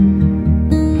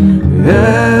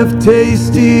 I've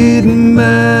tasted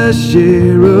my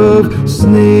share of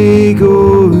snake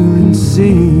oil and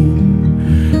sin.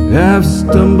 I've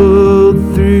stumbled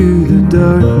through the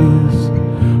darkness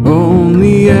on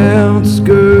the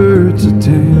outskirts of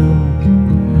town,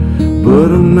 but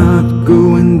I'm not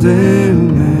going down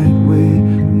that way.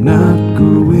 I'm not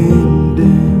going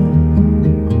down.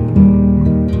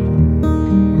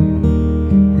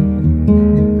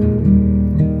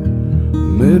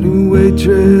 Met a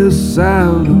waitress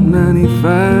out on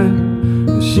 95.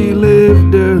 She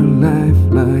lived her life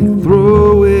like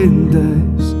throwing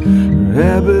dice. Her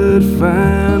habit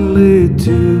finally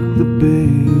took the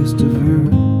best of her.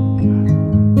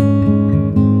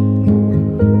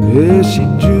 Yeah, she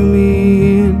drew me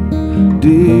in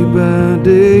day by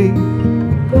day.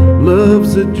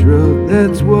 Love's a drug,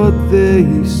 that's what they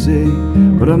say,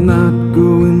 but I'm not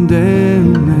going down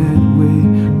that way.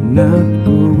 I'm not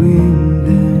going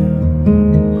down.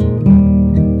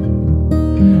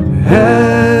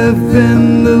 I've been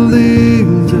the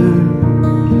loser,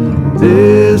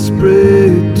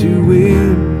 desperate to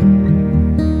win.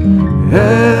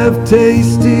 I've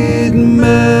tasted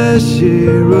my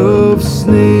share of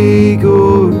snake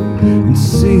oil and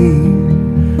sin.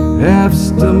 I've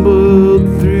stumbled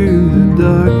through the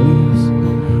darkness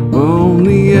on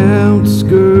the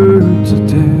outskirts of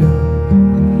town,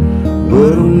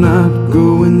 but I'm not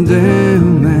going down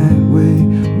that way.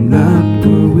 I'm not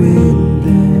going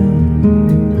down.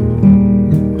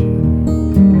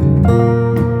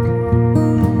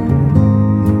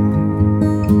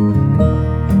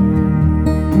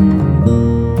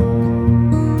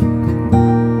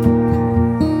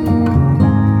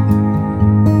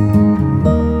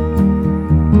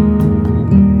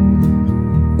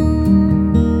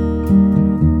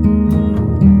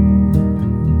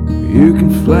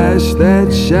 Flash that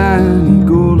shiny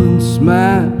golden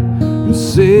smile and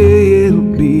say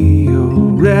it'll be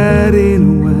alright in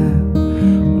a while.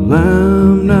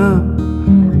 Well, I'm not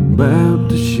about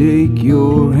to shake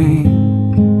your hand,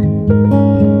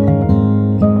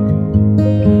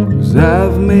 'cause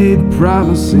I've made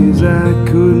promises I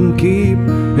couldn't keep,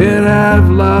 and I've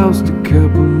lost a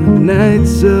couple of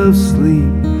nights of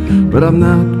sleep, but I'm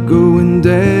not going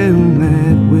down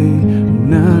that way. I'm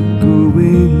not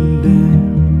going down.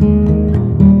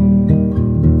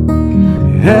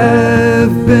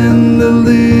 I've been the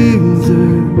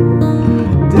loser,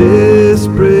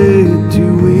 desperate to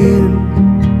win.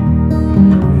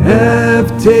 I've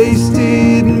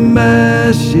tasted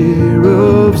my share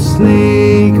of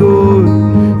snake oil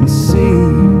and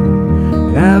sin.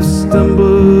 I've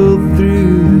stumbled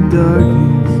through the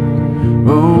darkness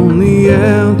on the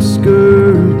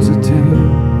outskirts of town,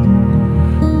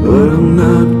 but I'm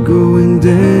not going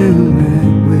down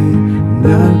that way. I'm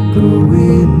not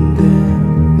going down.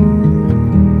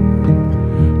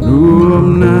 No,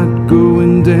 I'm not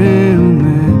going down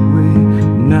that way.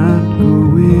 I'm not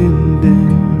going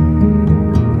down.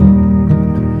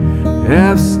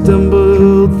 I've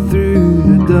stumbled through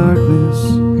the darkness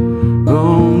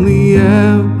on the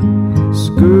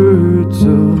outskirts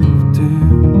of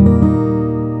town.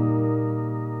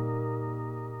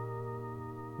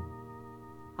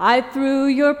 I threw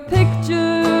your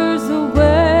pictures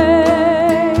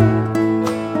away,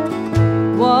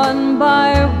 one by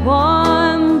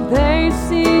one. They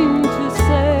seem to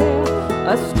say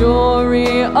a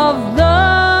story of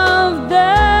love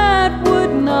that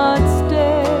would not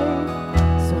stay.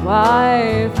 So I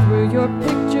threw your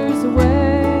pictures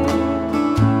away,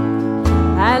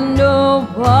 and oh,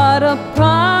 what a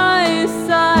price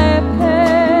I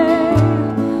paid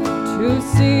to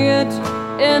see it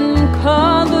in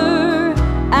color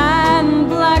and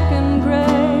black and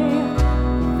gray,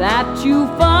 that you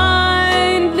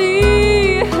finally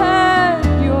had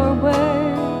your way.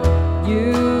 You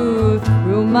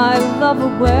threw my love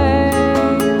away.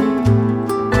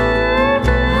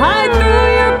 I threw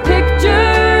your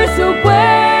pictures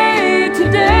away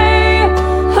today,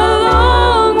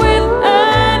 along with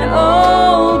an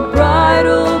old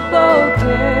bridal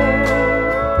bouquet,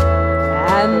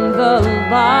 and the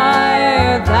lie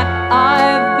that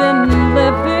I've been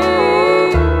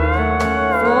living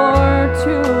for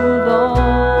too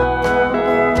long.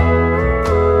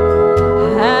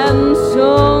 And so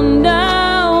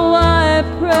now I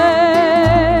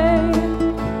pray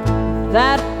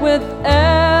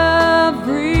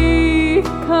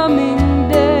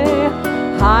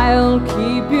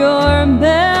your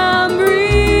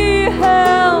memory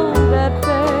held at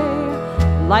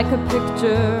bay, like a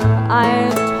picture I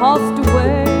tossed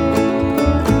away.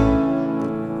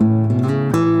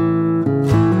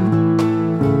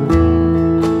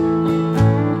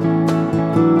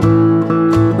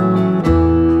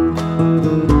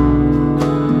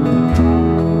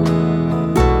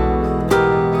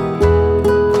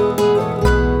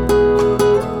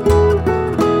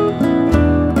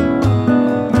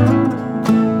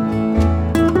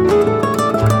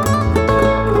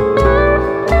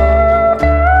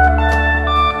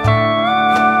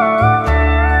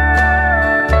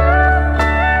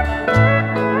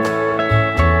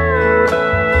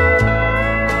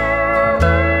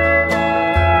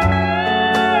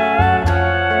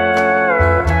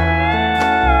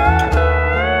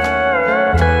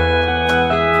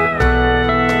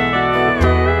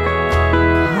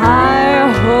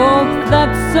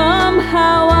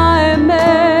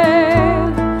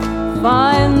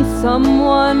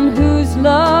 Someone whose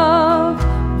love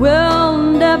will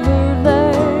never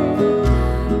lay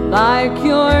like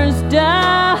yours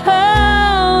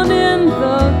down in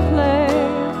the clay,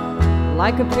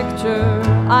 like a picture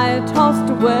I tossed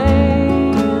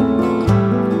away.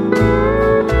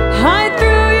 I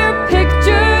threw your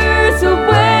pictures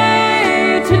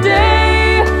away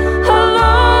today,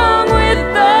 along with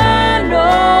an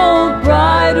old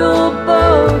bridal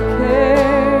bouquet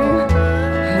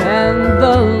and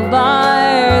the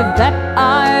that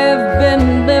I've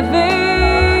been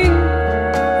living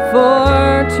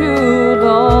for too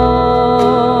long.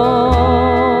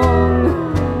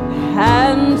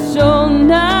 And so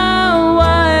now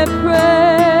I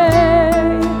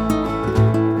pray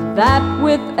that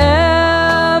with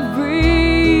every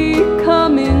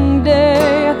coming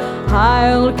day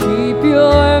I'll keep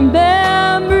your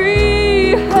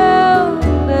memory held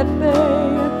at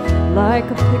bay, like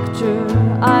a picture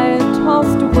I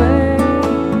tossed away.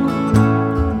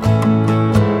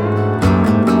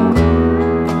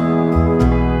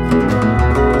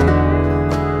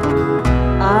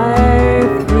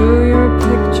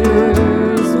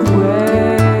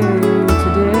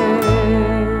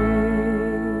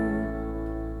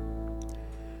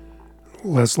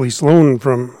 Leslie Sloan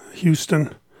from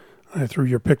Houston. I threw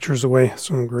your pictures away.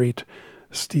 Some great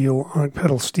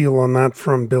pedal steel on that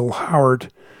from Bill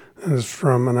Howard. That is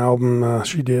from an album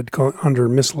she did under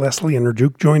Miss Leslie and her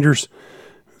Juke-Jointers.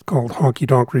 It's called Honky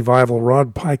Tonk Revival.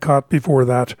 Rod Picott before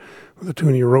that, with a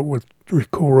tune he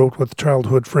co-wrote with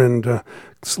childhood friend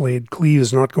Slade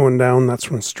Cleaves, Not Going Down. That's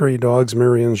from Stray Dogs.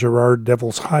 Marion Gerard,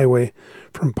 Devil's Highway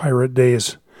from Pirate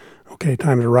Days. Okay,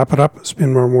 time to wrap it up.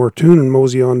 Spin one more tune and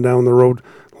mosey on down the road.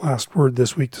 Last word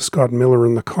this week to Scott Miller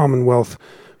in the Commonwealth,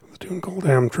 with a tune called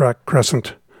Amtrak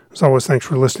Crescent. As always, thanks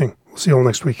for listening. We'll see you all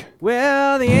next week.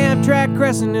 Well, the Amtrak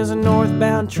Crescent is a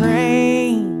northbound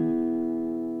train.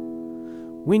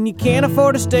 When you can't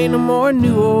afford to stay no more in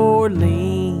New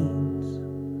Orleans.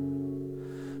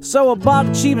 So I bought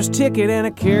the cheapest ticket and I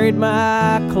carried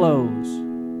my clothes.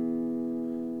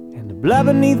 And the blood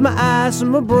beneath my eyes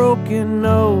and my broken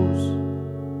nose.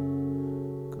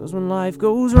 'Cause when life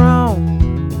goes wrong,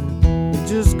 it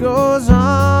just goes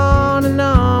on and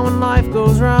on. When life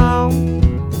goes wrong,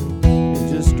 it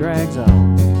just drags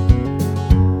on.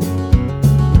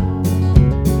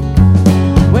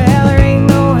 Well, there ain't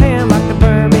no ham like the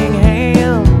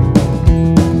Birmingham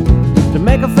to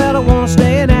make a fella wanna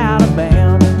stay out of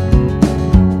bounds.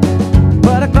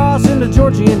 But I cross into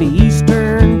Georgia into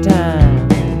Eastern time,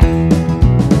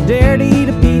 dare to eat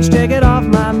a peach, take it off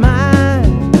my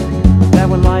mind. That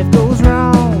when life goes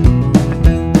wrong,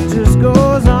 it just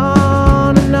goes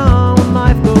on and on. When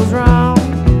life goes wrong,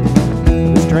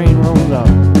 this train rolls off.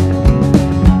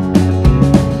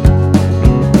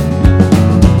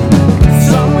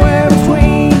 Somewhere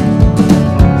between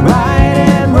right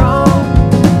and wrong,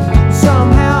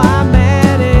 somehow I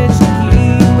managed to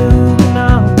keep moving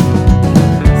on,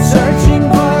 searching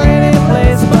for any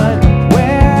place but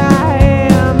where I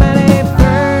am at a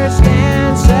first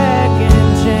and second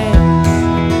chance.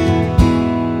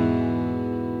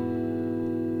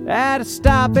 At a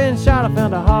stop and shot, I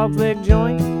found a hog's leg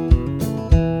joint.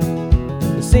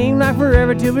 It seemed like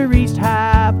forever till we reached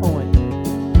High Point.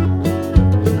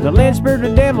 The Lynchburg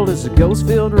to Devil is a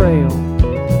ghost-filled rail.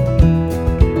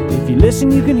 If you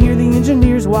listen, you can hear the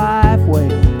engineer's wife wail.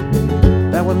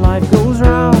 That when life goes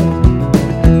wrong,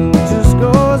 it just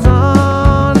goes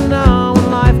on and on.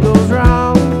 When life goes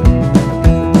wrong,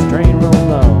 this train rolls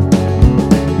on.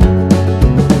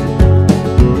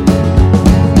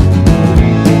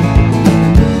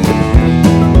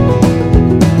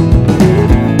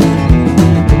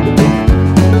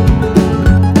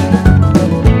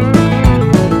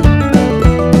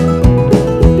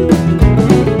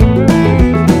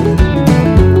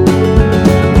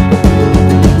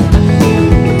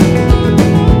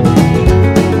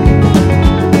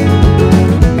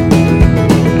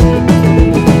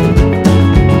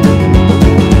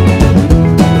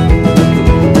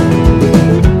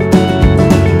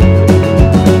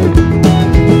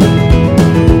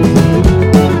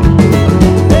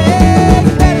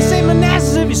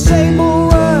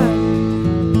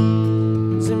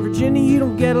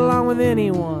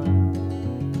 anyone.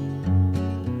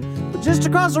 But just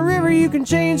across the river you can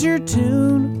change your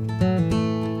tune,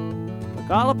 like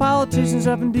all the politicians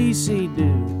up in D.C.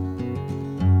 do.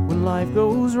 When life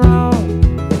goes wrong,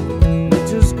 they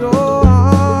just go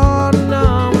on and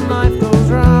on. When life goes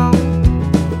wrong,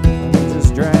 they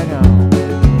just drag on.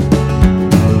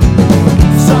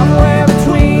 Somewhere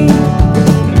between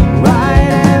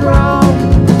right and wrong,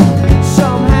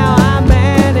 somehow I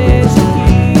managed to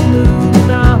keep moving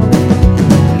on,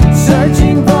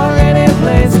 searching for any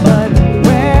place but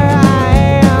where I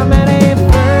am at a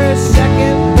first,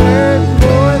 second, third,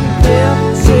 fourth, fifth,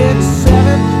 sixth,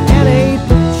 seventh, and eighth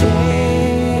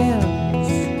chance.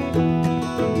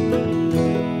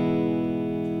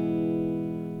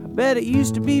 I bet it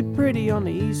used to be pretty on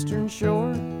the eastern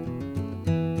shore,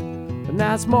 but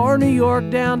now it's more New York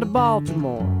down to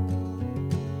Baltimore.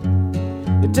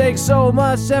 It takes so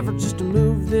much effort just to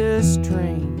move this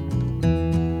train.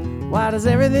 Why does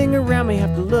everything around me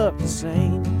have to look the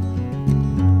same?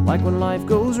 Like when life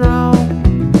goes wrong,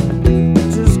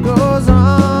 it just goes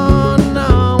on.